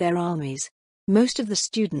equip their armies. Most of the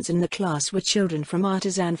students in the class were children from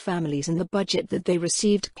artisan families, and the budget that they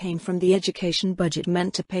received came from the education budget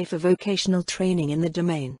meant to pay for vocational training in the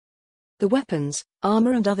domain. The weapons,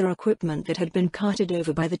 armor and other equipment that had been carted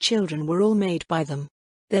over by the children were all made by them.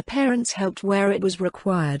 Their parents helped where it was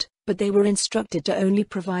required, but they were instructed to only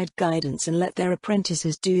provide guidance and let their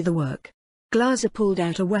apprentices do the work. Glaser pulled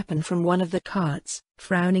out a weapon from one of the carts,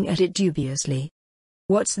 frowning at it dubiously.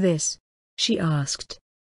 "What's this?" she asked.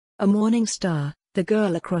 "A morning star," the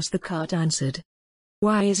girl across the cart answered.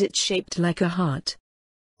 "Why is it shaped like a heart?"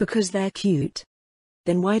 "Because they're cute."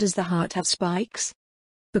 "Then why does the heart have spikes?"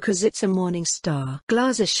 "Because it's a morning star."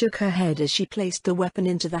 Glaser shook her head as she placed the weapon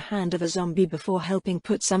into the hand of a zombie before helping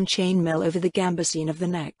put some chainmail over the gambesine of the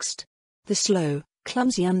next. The slow,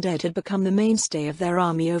 clumsy undead had become the mainstay of their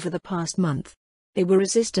army over the past month. They were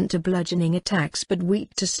resistant to bludgeoning attacks but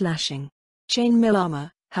weak to slashing. Chainmail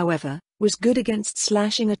armor, however, was good against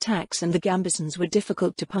slashing attacks and the gambesines were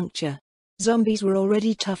difficult to puncture. Zombies were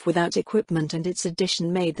already tough without equipment and its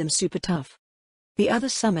addition made them super tough. The other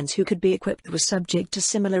summons who could be equipped were subject to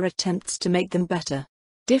similar attempts to make them better.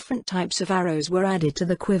 Different types of arrows were added to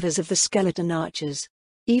the quivers of the skeleton archers.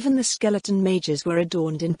 Even the skeleton mages were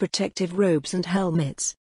adorned in protective robes and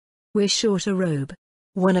helmets. "We're short a robe,"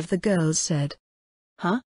 one of the girls said.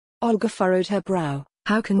 "Huh?" Olga furrowed her brow.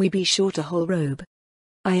 "How can we be short a whole robe?"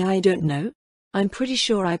 I don't know. I'm pretty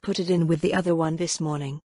sure I put it in with the other one this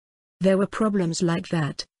morning." There were problems like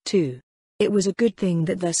that, too. It was a good thing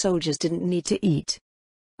that their soldiers didn't need to eat.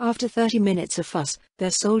 After 30 minutes of fuss, their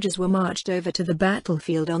soldiers were marched over to the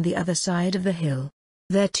battlefield on the other side of the hill.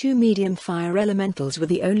 Their 2 medium fire elementals were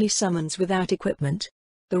the only summons without equipment.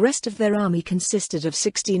 The rest of their army consisted of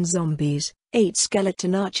 16 zombies, 8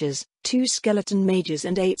 skeleton archers, 2 skeleton mages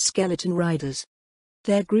and 8 skeleton riders.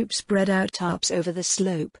 Their group spread out tarps over the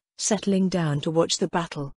slope, settling down to watch the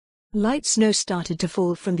battle. Light snow started to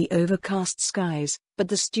fall from the overcast skies, but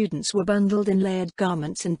the students were bundled in layered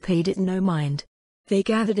garments and paid it no mind. They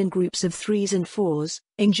gathered in groups of 3s and 4s,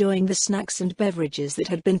 enjoying the snacks and beverages that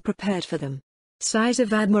had been prepared for them. Sighs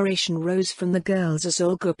of admiration rose from the girls as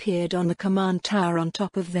Olga appeared on the command tower on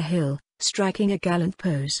top of the hill, striking a gallant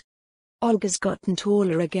pose. "Olga's gotten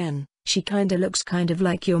taller again. She kinda looks kind of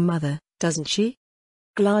like your mother, doesn't she?"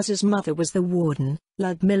 Glaser's mother was the warden,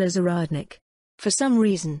 Ludmila Zaradnik. For some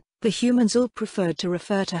reason, the humans all preferred to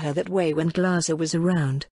refer to her that way when Glaser was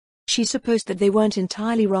around. She supposed that they weren't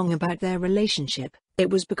entirely wrong about their relationship. It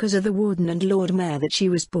was because of the warden and Lord Mayor that she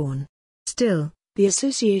was born. Still, the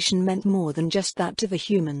association meant more than just that to the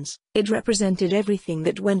humans. It represented everything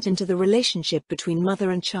that went into the relationship between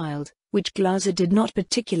mother and child, which Glaser did not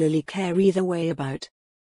particularly care either way about.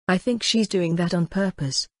 "I think she's doing that on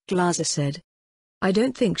purpose," Glaser said. "I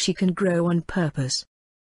don't think she can grow on purpose.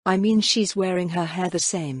 I mean she's wearing her hair the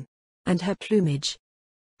same. And her plumage."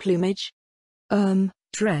 "Plumage?"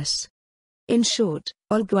 Dress. In short,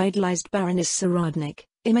 Olga idolized Baroness Zaradnik,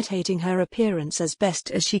 imitating her appearance as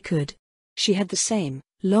best as she could. She had the same,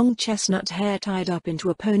 long chestnut hair tied up into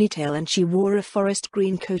a ponytail and she wore a forest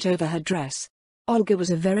green coat over her dress. Olga was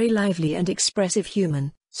a very lively and expressive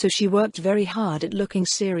human, so she worked very hard at looking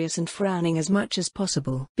serious and frowning as much as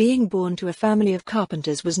possible. Being born to a family of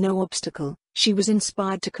carpenters was no obstacle. She was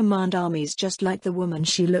inspired to command armies just like the woman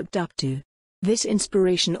she looked up to. This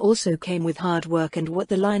inspiration also came with hard work and what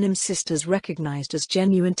the Lynham sisters recognized as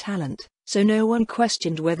genuine talent, so no one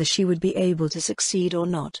questioned whether she would be able to succeed or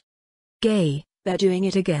not. "Gay, they're doing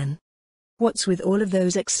it again. What's with all of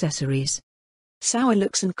those accessories?" Sour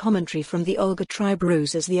looks and commentary from the Olga tribe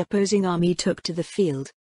rose as the opposing army took to the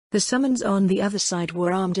field. The summons on the other side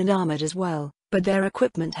were armed and armored as well, but their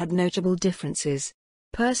equipment had notable differences.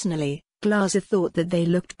 Personally, Glaser thought that they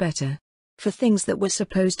looked better. For things that were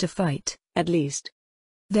supposed to fight, at least.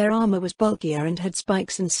 Their armor was bulkier and had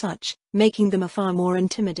spikes and such, making them a far more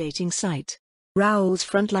intimidating sight. Raoul's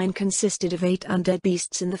front line consisted of 8 undead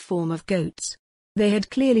beasts in the form of goats. They had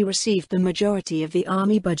clearly received the majority of the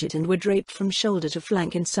army budget and were draped from shoulder to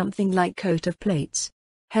flank in something like coat of plates.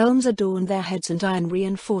 Helms adorned their heads and iron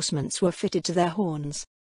reinforcements were fitted to their horns.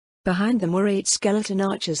 Behind them were 8 skeleton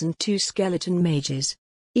archers and 2 skeleton mages.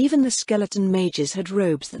 Even the skeleton mages had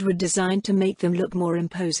robes that were designed to make them look more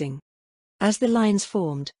imposing. As the lines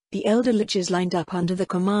formed, the elder liches lined up under the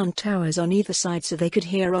command towers on either side so they could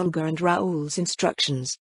hear Olga and Raoul's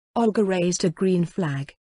instructions. Olga raised a green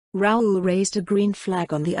flag. Raoul raised a green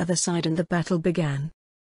flag on the other side and the battle began.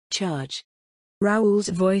 "Charge!" Raoul's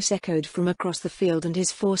voice echoed from across the field and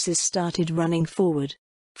his forces started running forward.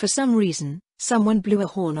 For some reason, someone blew a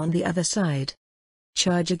horn on the other side.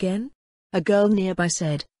 "Charge again?" A girl nearby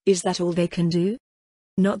said. "Is that all they can do?"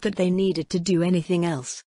 Not that they needed to do anything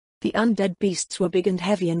else. The undead beasts were big and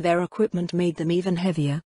heavy and their equipment made them even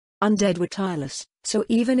heavier. Undead were tireless, so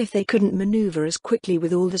even if they couldn't maneuver as quickly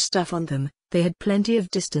with all the stuff on them, they had plenty of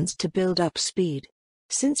distance to build up speed.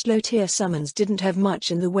 Since low-tier summons didn't have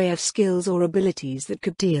much in the way of skills or abilities that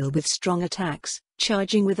could deal with strong attacks,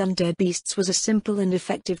 charging with undead beasts was a simple and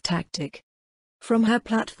effective tactic. From her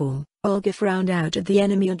platform, Olga frowned out at the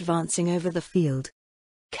enemy advancing over the field.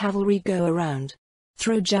 Cavalry go around.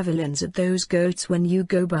 Throw javelins at those goats when you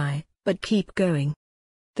go by, but keep going.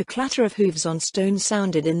 The clatter of hooves on stone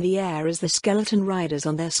sounded in the air as the skeleton riders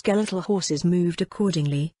on their skeletal horses moved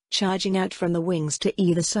accordingly, charging out from the wings to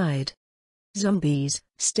either side. Zombies,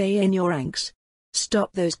 stay in your ranks.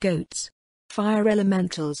 Stop those goats. Fire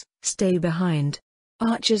elementals, stay behind.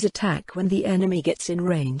 Archers attack when the enemy gets in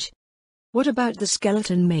range. What about the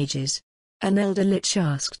skeleton mages? An elder lich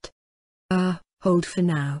asked. Hold for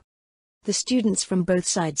now. The students from both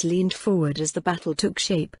sides leaned forward as the battle took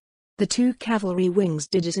shape. The two cavalry wings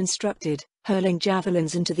did as instructed, hurling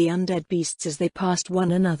javelins into the undead beasts as they passed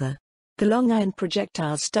one another. The long iron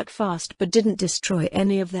projectiles stuck fast but didn't destroy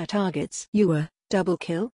any of their targets. You were, double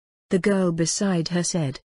kill? The girl beside her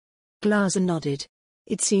said. Glaser nodded.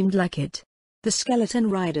 It seemed like it. The skeleton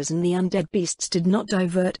riders and the undead beasts did not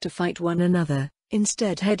divert to fight one another,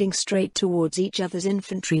 instead heading straight towards each other's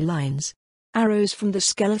infantry lines. Arrows from the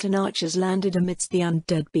skeleton archers landed amidst the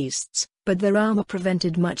undead beasts, but their armor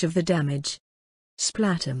prevented much of the damage.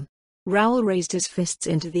 Splatum. Raoul raised his fists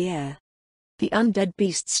into the air. The undead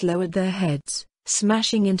beasts lowered their heads,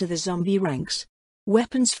 smashing into the zombie ranks.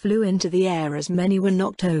 Weapons flew into the air as many were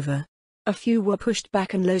knocked over. A few were pushed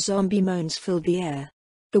back and low zombie moans filled the air.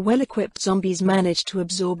 The well-equipped zombies managed to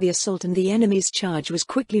absorb the assault and the enemy's charge was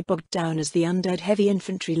quickly bogged down as the undead heavy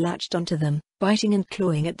infantry latched onto them, biting and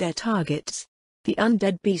clawing at their targets. The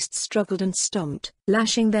undead beasts struggled and stomped,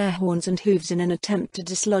 lashing their horns and hooves in an attempt to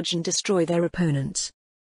dislodge and destroy their opponents.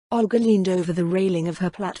 Olga leaned over the railing of her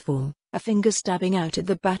platform, a finger stabbing out at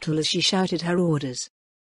the battle as she shouted her orders.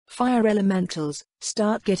 Fire elementals,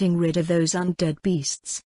 start getting rid of those undead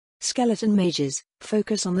beasts. Skeleton mages,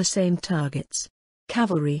 focus on the same targets.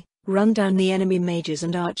 Cavalry, run down the enemy mages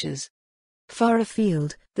and archers. Far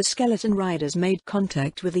afield, the skeleton riders made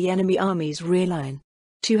contact with the enemy army's rear line.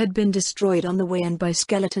 Two had been destroyed on the way in by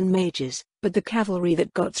skeleton mages, but the cavalry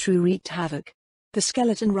that got through wreaked havoc. The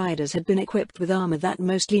skeleton riders had been equipped with armor that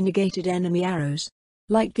mostly negated enemy arrows.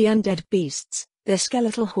 Like the undead beasts, their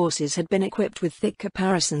skeletal horses had been equipped with thick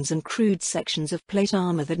caparisons and crude sections of plate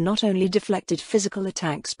armor that not only deflected physical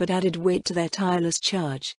attacks but added weight to their tireless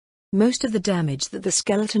charge. Most of the damage that the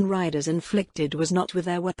skeleton riders inflicted was not with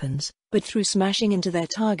their weapons, but through smashing into their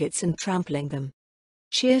targets and trampling them.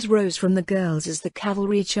 Cheers rose from the girls as the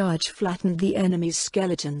cavalry charge flattened the enemy's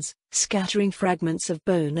skeletons, scattering fragments of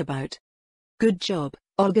bone about. Good job,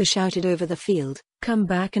 Olga shouted over the field, come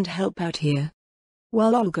back and help out here.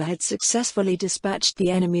 While Olga had successfully dispatched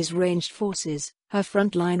the enemy's ranged forces, her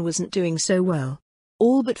front line wasn't doing so well.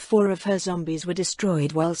 All but 4 of her zombies were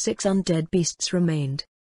destroyed while 6 undead beasts remained.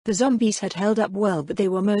 The zombies had held up well but they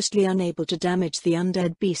were mostly unable to damage the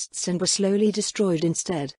undead beasts and were slowly destroyed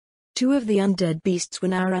instead. 2 of the undead beasts were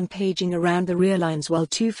now rampaging around the rear lines while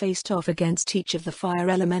 2 faced off against each of the fire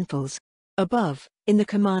elementals. Above, in the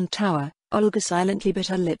command tower, Olga silently bit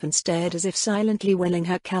her lip and stared as if silently willing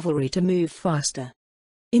her cavalry to move faster.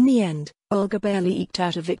 In the end, Olga barely eked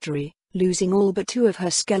out a victory, losing all but 2 of her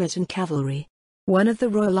skeleton cavalry. One of the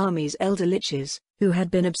Royal Army's elder liches, who had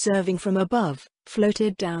been observing from above,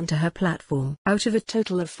 floated down to her platform. Out of a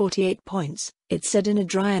total of 48 points, it said in a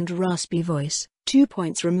dry and raspy voice, 2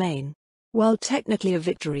 points remain. While technically a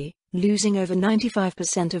victory, losing over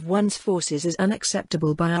 95% of one's forces is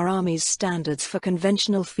unacceptable by our army's standards for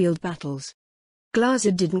conventional field battles.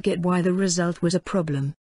 Glaser didn't get why the result was a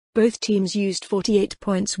problem. Both teams used 48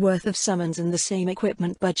 points worth of summons and the same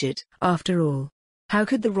equipment budget, after all. How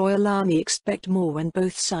could the Royal Army expect more when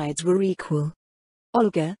both sides were equal?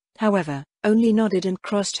 Olga, however, only nodded and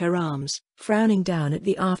crossed her arms, frowning down at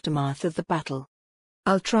the aftermath of the battle.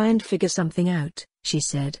 I'll try and figure something out, she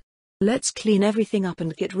said. Let's clean everything up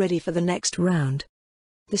and get ready for the next round.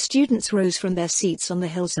 The students rose from their seats on the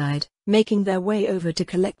hillside, making their way over to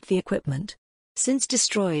collect the equipment. Since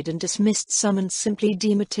destroyed and dismissed summons simply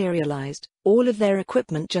dematerialized, all of their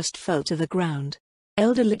equipment just fell to the ground.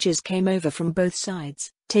 Elder liches came over from both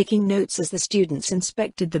sides, taking notes as the students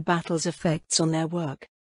inspected the battle's effects on their work.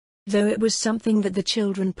 Though it was something that the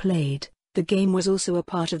children played, the game was also a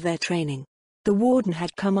part of their training. The warden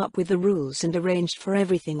had come up with the rules and arranged for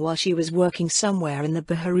everything while she was working somewhere in the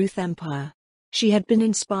Baharuth Empire. She had been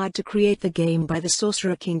inspired to create the game by the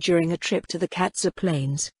Sorcerer King during a trip to the Katza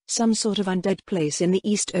Plains, some sort of undead place in the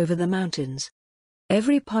east over the mountains.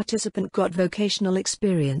 Every participant got vocational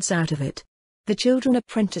experience out of it. The children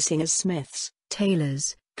apprenticing as smiths,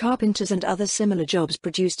 tailors, carpenters and other similar jobs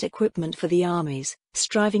produced equipment for the armies,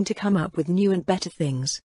 striving to come up with new and better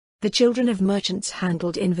things. The children of merchants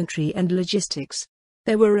handled inventory and logistics.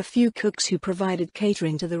 There were a few cooks who provided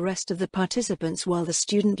catering to the rest of the participants while the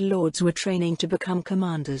student lords were training to become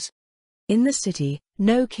commanders. In the city,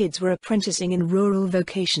 no kids were apprenticing in rural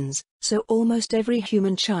vocations, so almost every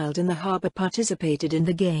human child in the harbor participated in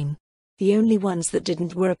the game. The only ones that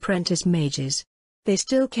didn't were apprentice mages. They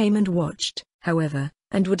still came and watched, however,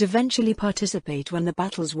 and would eventually participate when the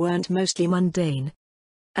battles weren't mostly mundane.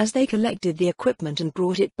 As they collected the equipment and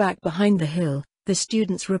brought it back behind the hill, the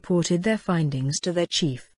students reported their findings to their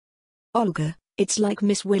chief. "Olga, it's like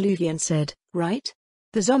Miss Willuvian said, right?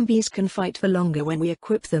 The zombies can fight for longer when we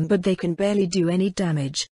equip them, but they can barely do any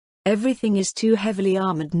damage. Everything is too heavily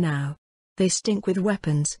armored now. They stink with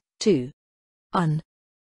weapons, too.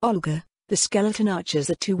 Olga, the skeleton archers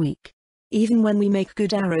are too weak. Even when we make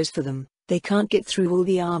good arrows for them, they can't get through all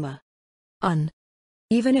the armor."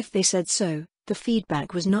 Even if they said so, the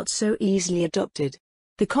feedback was not so easily adopted.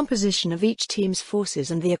 The composition of each team's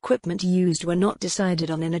forces and the equipment used were not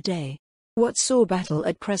decided on in a day. What saw battle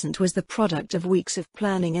at present was the product of weeks of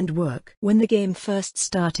planning and work. When the game first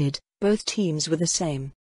started, both teams were the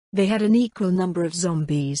same. They had an equal number of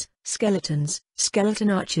zombies, skeletons, skeleton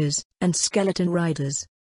archers, and skeleton riders.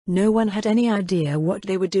 No one had any idea what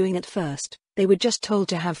they were doing at first. They were just told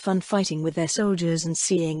to have fun fighting with their soldiers and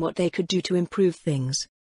seeing what they could do to improve things.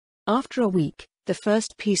 After a week, the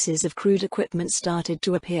first pieces of crude equipment started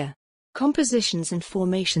to appear. Compositions and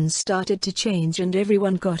formations started to change and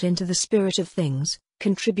everyone got into the spirit of things,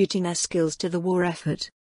 contributing their skills to the war effort.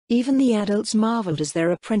 Even the adults marveled as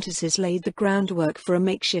their apprentices laid the groundwork for a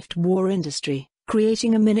makeshift war industry,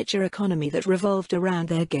 creating a miniature economy that revolved around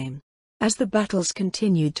their game. As the battles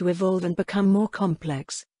continued to evolve and become more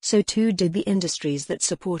complex, so too did the industries that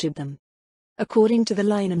supported them. According to the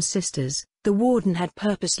Lynham sisters, the Warden had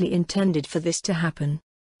purposely intended for this to happen.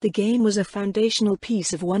 The game was a foundational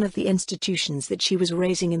piece of one of the institutions that she was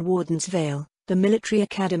raising in Warden's Vale, the Military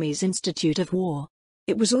Academy's Institute of War.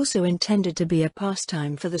 It was also intended to be a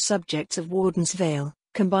pastime for the subjects of Warden's Vale,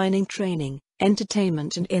 combining training,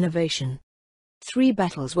 entertainment and innovation. 3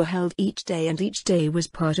 battles were held each day and each day was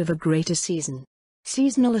part of a greater season.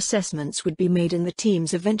 Seasonal assessments would be made and the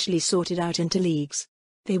teams eventually sorted out into leagues.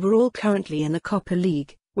 They were all currently in the Copper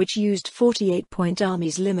League, which used 48-point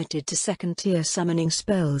armies limited to second-tier summoning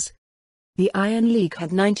spells. The Iron League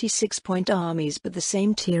had 96-point armies but the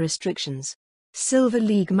same tier restrictions. Silver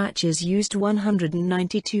League matches used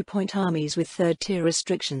 192-point armies with third-tier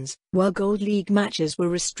restrictions, while Gold League matches were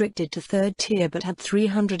restricted to third tier but had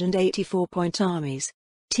 384-point armies.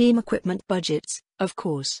 Team equipment budgets, of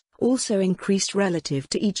course, also increased relative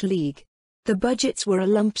to each league. The budgets were a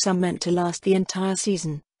lump sum meant to last the entire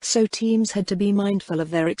season, so teams had to be mindful of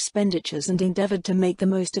their expenditures and endeavored to make the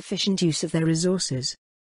most efficient use of their resources.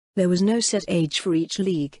 There was no set age for each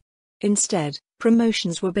league. Instead,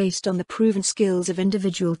 promotions were based on the proven skills of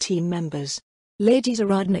individual team members. Lady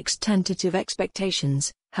Zaradnik's tentative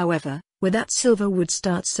expectations, however, were that silver would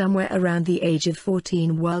start somewhere around the age of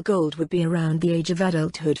 14 while gold would be around the age of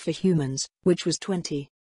adulthood for humans, which was 20.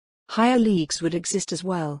 Higher leagues would exist as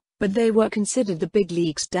well, but they were considered the big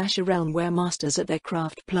leagues, a realm where masters at their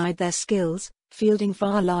craft plied their skills, fielding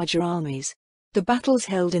far larger armies. The battles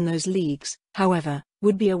held in those leagues, however,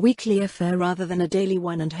 would be a weekly affair rather than a daily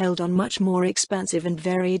one and held on much more expansive and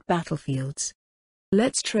varied battlefields.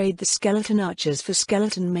 "Let's trade the skeleton archers for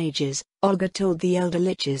skeleton mages," Olga told the elder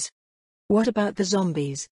liches. "What about the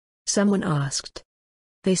zombies?" someone asked.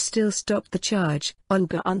 "They still stopped the charge,"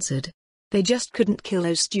 Olga answered. "They just couldn't kill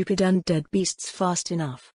those stupid undead beasts fast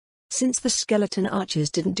enough. Since the skeleton archers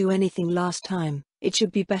didn't do anything last time, it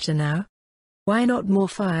should be better now. Why not more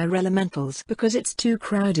fire elementals? Because it's too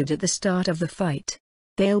crowded at the start of the fight.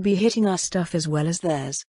 They'll be hitting our stuff as well as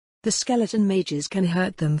theirs. The skeleton mages can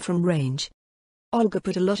hurt them from range." Olga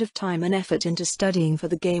put a lot of time and effort into studying for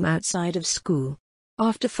the game outside of school.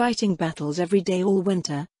 After fighting battles every day all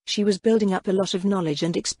winter, she was building up a lot of knowledge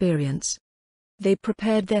and experience. They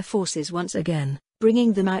prepared their forces once again,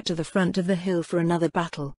 bringing them out to the front of the hill for another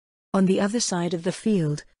battle. On the other side of the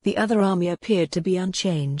field, the other army appeared to be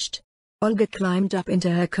unchanged. Olga climbed up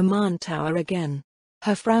into her command tower again.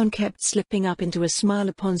 Her frown kept slipping up into a smile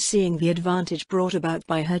upon seeing the advantage brought about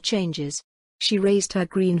by her changes. She raised her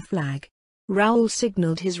green flag. Raoul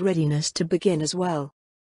signaled his readiness to begin as well.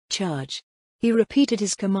 "Charge!" He repeated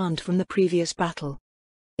his command from the previous battle.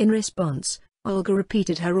 In response, Olga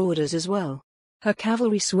repeated her orders as well. Her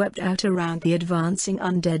cavalry swept out around the advancing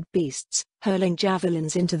undead beasts, hurling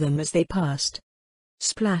javelins into them as they passed.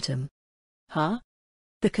 Splatum. "Huh?"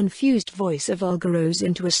 The confused voice of Olga rose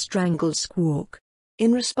into a strangled squawk.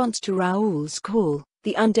 In response to Raoul's call,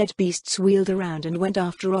 the undead beasts wheeled around and went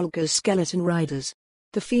after Olga's skeleton riders.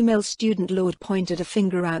 The female student lord pointed a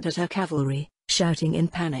finger out at her cavalry, shouting in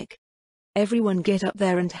panic. Everyone get up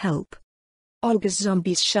there and help. Olga's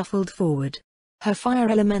zombies shuffled forward. Her fire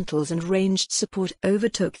elementals and ranged support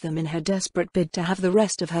overtook them in her desperate bid to have the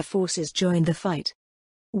rest of her forces join the fight.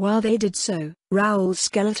 While they did so, Raoul's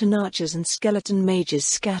skeleton archers and skeleton mages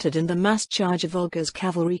scattered and the mass charge of Olga's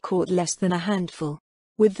cavalry caught less than a handful.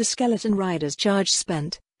 With the skeleton riders' charge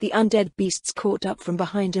spent, the undead beasts caught up from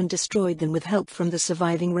behind and destroyed them with help from the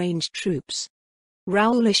surviving ranged troops.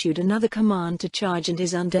 Raoul issued another command to charge and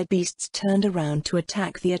his undead beasts turned around to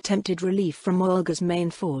attack the attempted relief from Olga's main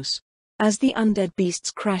force. As the undead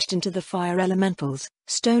beasts crashed into the fire elementals,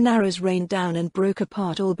 stone arrows rained down and broke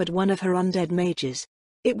apart all but one of her undead mages.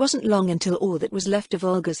 It wasn't long until all that was left of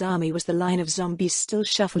Olga's army was the line of zombies still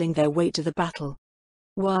shuffling their way to the battle.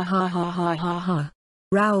 Wah ha ha ha ha ha.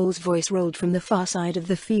 Raoul's voice rolled from the far side of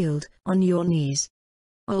the field. On your knees.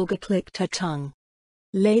 Olga clicked her tongue.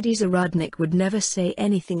 Lady Zaradnik would never say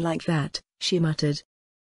anything like that, she muttered.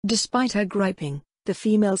 Despite her griping, the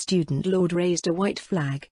female student lord raised a white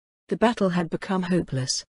flag. The battle had become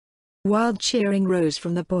hopeless. Wild cheering rose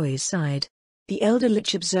from the boys' side. The elder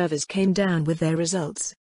Lich observers came down with their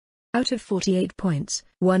results. Out of 48 points,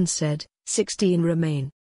 one said, 16 remain.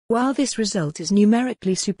 While this result is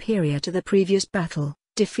numerically superior to the previous battle,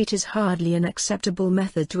 defeat is hardly an acceptable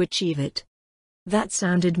method to achieve it. That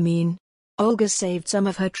sounded mean. Olga saved some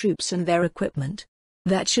of her troops and their equipment.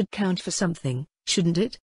 That should count for something, shouldn't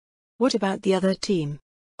it? What about the other team?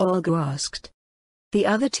 Olga asked. The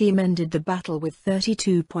other team ended the battle with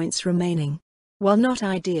 32 points remaining. While not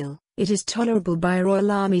ideal, it is tolerable by Royal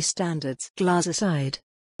Army standards. Glaser sighed.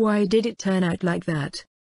 Why did it turn out like that?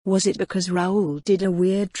 Was it because Raoul did a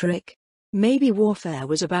weird trick? Maybe warfare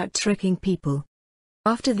was about tricking people.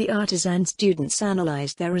 After the artisan students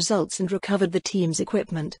analyzed their results and recovered the team's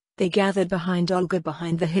equipment, they gathered behind Olga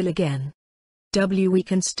behind the hill again. We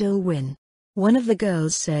can still win. One of the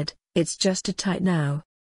girls said, it's just too tight now.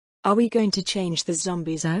 Are we going to change the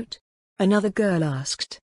zombies out? Another girl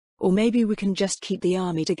asked. Or maybe we can just keep the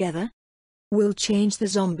army together? We'll change the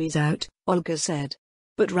zombies out, Olga said.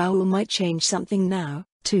 But Raoul might change something now,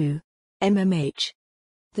 too. MMH.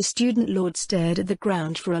 The student lord stared at the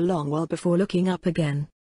ground for a long while before looking up again.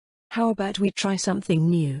 How about we try something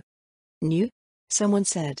new? New? Someone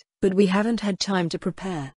said, but we haven't had time to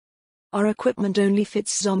prepare. Our equipment only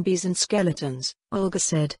fits zombies and skeletons, Olga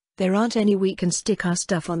said. There aren't any we can stick our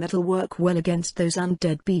stuff on that'll work well against those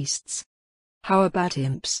undead beasts. How about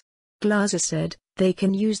imps? Glaser said, they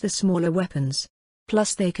can use the smaller weapons.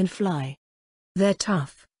 Plus they can fly. They're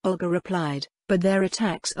tough, Olga replied, but their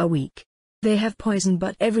attacks are weak. They have poison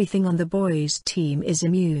but everything on the boys' team is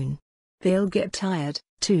immune. They'll get tired,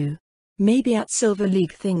 too. Maybe at Silver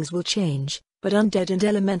League things will change, but undead and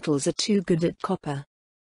elementals are too good at copper.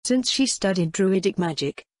 Since she studied druidic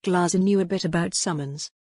magic, Glaser knew a bit about summons.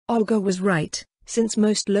 Olga was right, since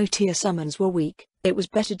most low-tier summons were weak, it was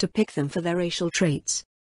better to pick them for their racial traits.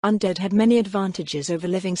 Undead had many advantages over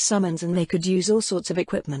living summons and they could use all sorts of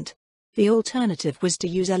equipment. The alternative was to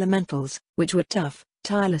use elementals, which were tough,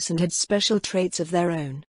 tireless and had special traits of their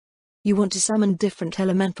own. You want to summon different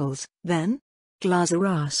elementals, then? Glaser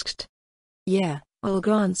asked. Yeah,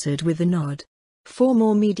 Olga answered with a nod. 4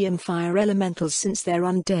 more medium fire elementals since their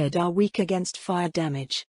undead are weak against fire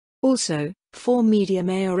damage. Also, 4 medium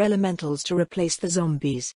air elementals to replace the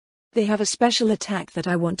zombies. They have a special attack that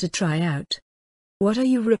I want to try out. What are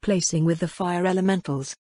you replacing with the fire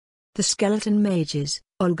elementals? The skeleton mages,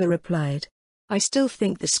 Olga replied. I still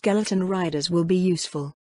think the skeleton riders will be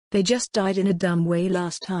useful. They just died in a dumb way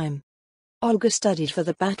last time. Olga studied for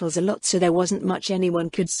the battles a lot so there wasn't much anyone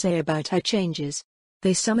could say about her changes.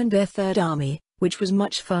 They summoned their third army, which was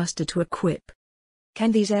much faster to equip.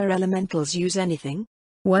 Can these air elementals use anything?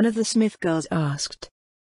 One of the smith girls asked.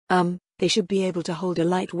 They should be able to hold a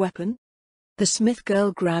light weapon? The smith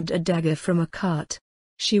girl grabbed a dagger from a cart.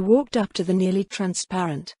 She walked up to the nearly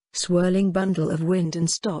transparent, swirling bundle of wind and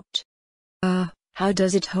stopped. How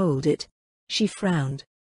does it hold it? She frowned.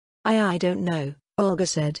 I don't know, Olga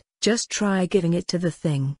said, just try giving it to the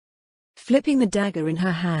thing. Flipping the dagger in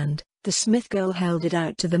her hand, the smith girl held it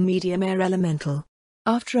out to the medium air elemental.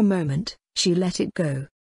 After a moment, she let it go.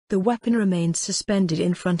 The weapon remained suspended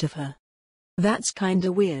in front of her. That's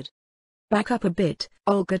kinda weird. Back up a bit,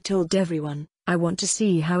 Olga told everyone, I want to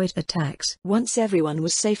see how it attacks. Once everyone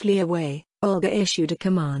was safely away, Olga issued a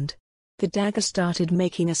command. The dagger started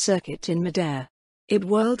making a circuit in midair. It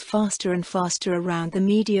whirled faster and faster around the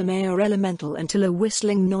medium air elemental until a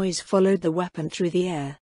whistling noise followed the weapon through the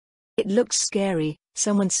air. It looks scary,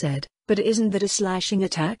 someone said, but isn't that a slashing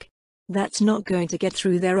attack? That's not going to get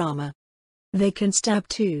through their armor. They can stab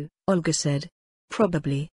too, Olga said.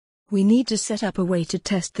 Probably. We need to set up a way to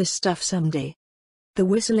test this stuff someday. The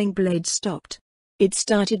whistling blade stopped. It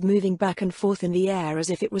started moving back and forth in the air as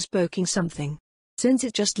if it was poking something. Since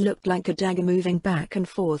it just looked like a dagger moving back and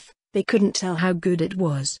forth, they couldn't tell how good it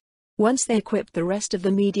was. Once they equipped the rest of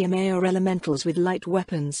the medium air elementals with light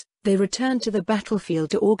weapons, they returned to the battlefield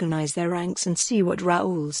to organize their ranks and see what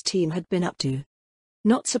Raoul's team had been up to.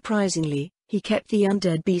 Not surprisingly, he kept the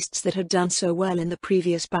undead beasts that had done so well in the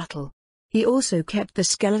previous battle. He also kept the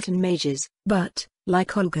skeleton mages, but,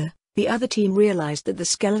 like Olga, the other team realized that the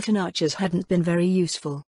skeleton archers hadn't been very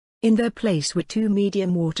useful. In their place were 2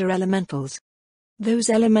 medium water elementals. Those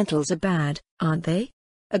elementals are bad, aren't they?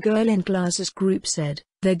 A girl in Glaz's group said.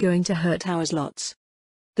 They're going to hurt ours lots.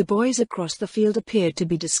 The boys across the field appeared to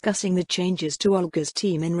be discussing the changes to Olga's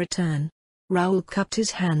team in return. Raoul cupped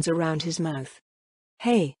his hands around his mouth.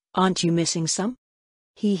 Hey, aren't you missing some?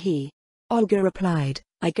 Hee. Olga replied,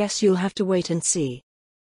 I guess you'll have to wait and see.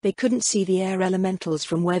 They couldn't see the air elementals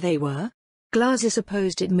from where they were? Glazer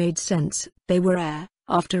supposed it made sense, they were air,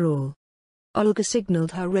 after all. Olga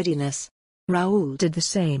signaled her readiness. Raoul did the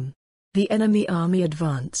same. The enemy army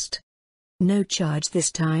advanced. No charge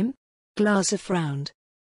this time? Glazer frowned.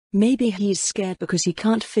 Maybe he's scared because he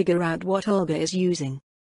can't figure out what Olga is using.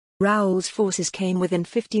 Raoul's forces came within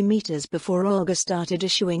 50 meters before Olga started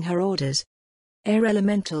issuing her orders. Air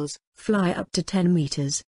elementals, fly up to 10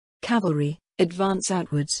 meters. Cavalry, advance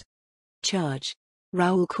outwards. Charge.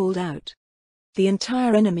 Raoul called out. The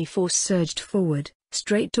entire enemy force surged forward,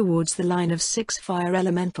 straight towards the line of 6 fire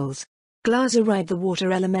elementals. Glazer eyed the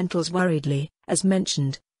water elementals worriedly. As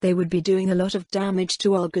mentioned, they would be doing a lot of damage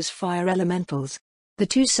to Olga's fire elementals. The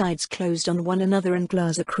two sides closed on one another and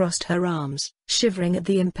Glazer crossed her arms, shivering at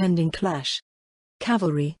the impending clash.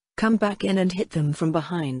 Cavalry, come back in and hit them from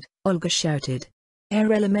behind, Olga shouted.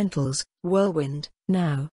 Air elementals, whirlwind,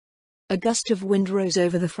 now. A gust of wind rose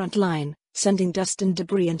over the front line, sending dust and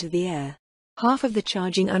debris into the air. Half of the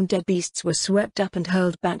charging undead beasts were swept up and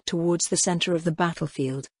hurled back towards the center of the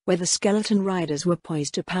battlefield, where the skeleton riders were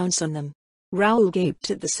poised to pounce on them. Raoul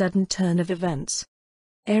gaped at the sudden turn of events.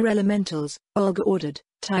 Air elementals, Olga ordered,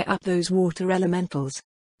 tie up those water elementals.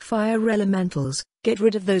 Fire elementals, get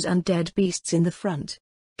rid of those undead beasts in the front.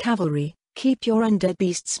 Cavalry, keep your undead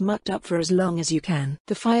beasts mucked up for as long as you can.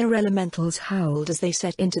 The fire elementals howled as they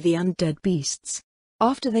set into the undead beasts.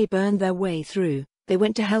 After they burned their way through, they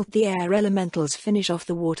went to help the air elementals finish off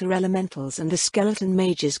the water elementals and the skeleton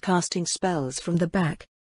mages casting spells from the back.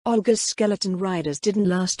 Olga's skeleton riders didn't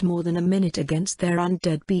last more than a minute against their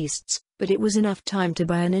undead beasts, but it was enough time to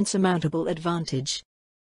buy an insurmountable advantage.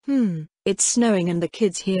 It's snowing and the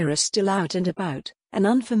kids here are still out and about, an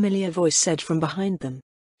unfamiliar voice said from behind them.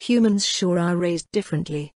 Humans sure are raised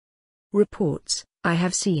differently. Reports, I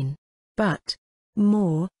have seen. But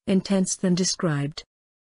more intense than described.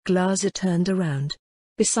 Glazer turned around.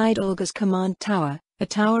 Beside Olga's command tower, a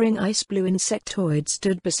towering ice-blue insectoid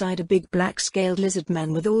stood beside a big black-scaled lizard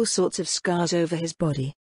man with all sorts of scars over his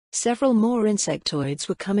body. Several more insectoids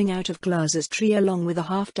were coming out of Glazer's tree along with a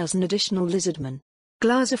half-dozen additional lizardmen.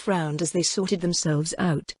 Glazer frowned as they sorted themselves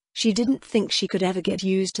out. She didn't think she could ever get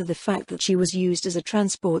used to the fact that she was used as a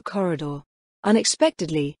transport corridor.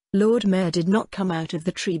 Unexpectedly, Lord Mayor did not come out of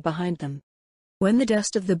the tree behind them. When the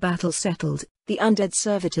dust of the battle settled, the undead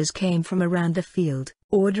servitors came from around the field,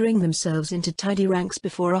 ordering themselves into tidy ranks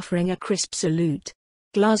before offering a crisp salute.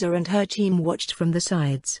 Glazer and her team watched from the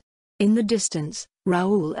sides. In the distance,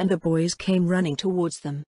 Raoul and the boys came running towards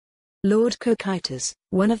them. Lord Cocytus,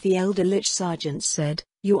 one of the elder Lich sergeants said,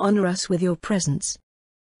 you honor us with your presence.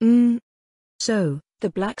 So, the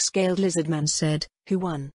black-scaled lizardman said, who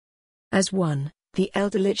won? As one, the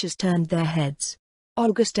elder Liches turned their heads.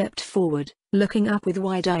 Olga stepped forward, looking up with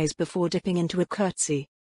wide eyes before dipping into a curtsy.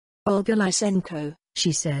 Olga Lysenko,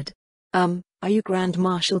 she said. Are you Grand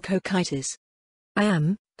Marshal Cocytus? I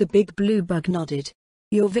am, the big blue bug nodded.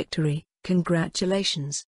 Your victory,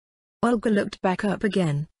 congratulations. Olga looked back up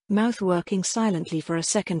again, mouth working silently for a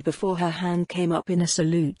second before her hand came up in a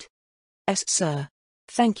salute. Yes, sir.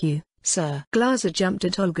 Thank you, sir. Glazer jumped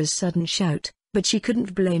at Olga's sudden shout, but she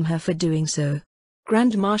couldn't blame her for doing so.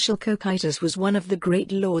 Grand Marshal Cocytus was one of the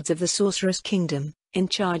great lords of the Sorceress Kingdom, in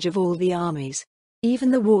charge of all the armies.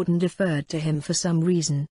 Even the warden deferred to him for some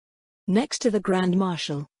reason. Next to the Grand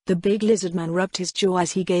Marshal, the big lizardman rubbed his jaw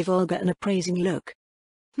as he gave Olga an appraising look.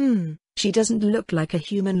 She doesn't look like a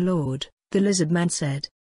human lord, the lizardman said.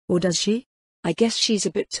 Or does she? I guess she's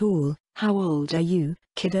a bit tall. How old are you,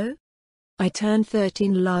 kiddo? I turned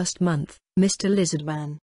 13 last month, Mr.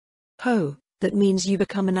 Lizardman. Oh, that means you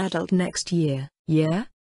become an adult next year, yeah?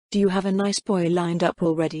 Do you have a nice boy lined up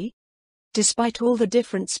already? Despite all the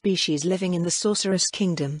different species living in the Sorceress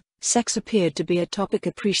Kingdom, sex appeared to be a topic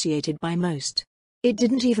appreciated by most. It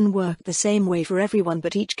didn't even work the same way for everyone,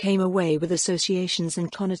 but each came away with associations and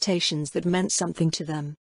connotations that meant something to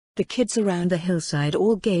them. The kids around the hillside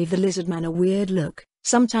all gave the lizard man a weird look.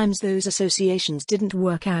 Sometimes those associations didn't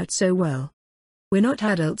work out so well. "We're not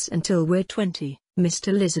adults until we're 20,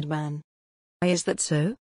 Mr. Lizardman." "Is that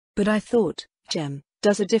so? But I thought, Gem,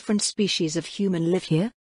 does a different species of human live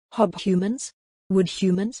here? Hob-humans?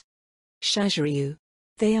 Wood-humans?" "Shaziryu.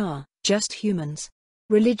 They are just humans.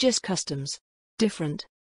 Religious customs. Different."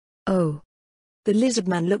 "Oh." The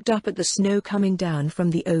Lizardman looked up at the snow coming down from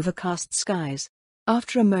the overcast skies.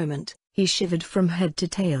 After a moment, he shivered from head to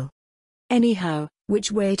tail. "Anyhow,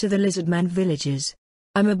 which way to the Lizardman villages?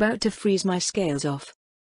 I'm about to freeze my scales off."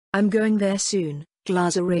 "I'm going there soon."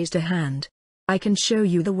 Glaza raised a hand. "I can show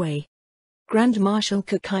you the way." Grand Marshal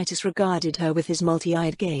Cocytus regarded her with his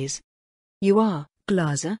multi-eyed gaze. "You are,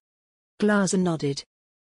 Glaza?" Glaza nodded.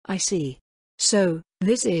 "I see. So,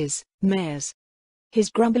 this is Mayor's." His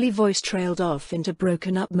grumbly voice trailed off into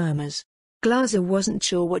broken-up murmurs. Glaza wasn't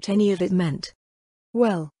sure what any of it meant.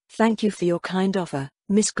 "Well, thank you for your kind offer,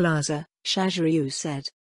 Miss Glaza," Shaziryu said.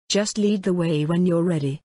 "Just lead the way when you're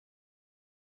ready."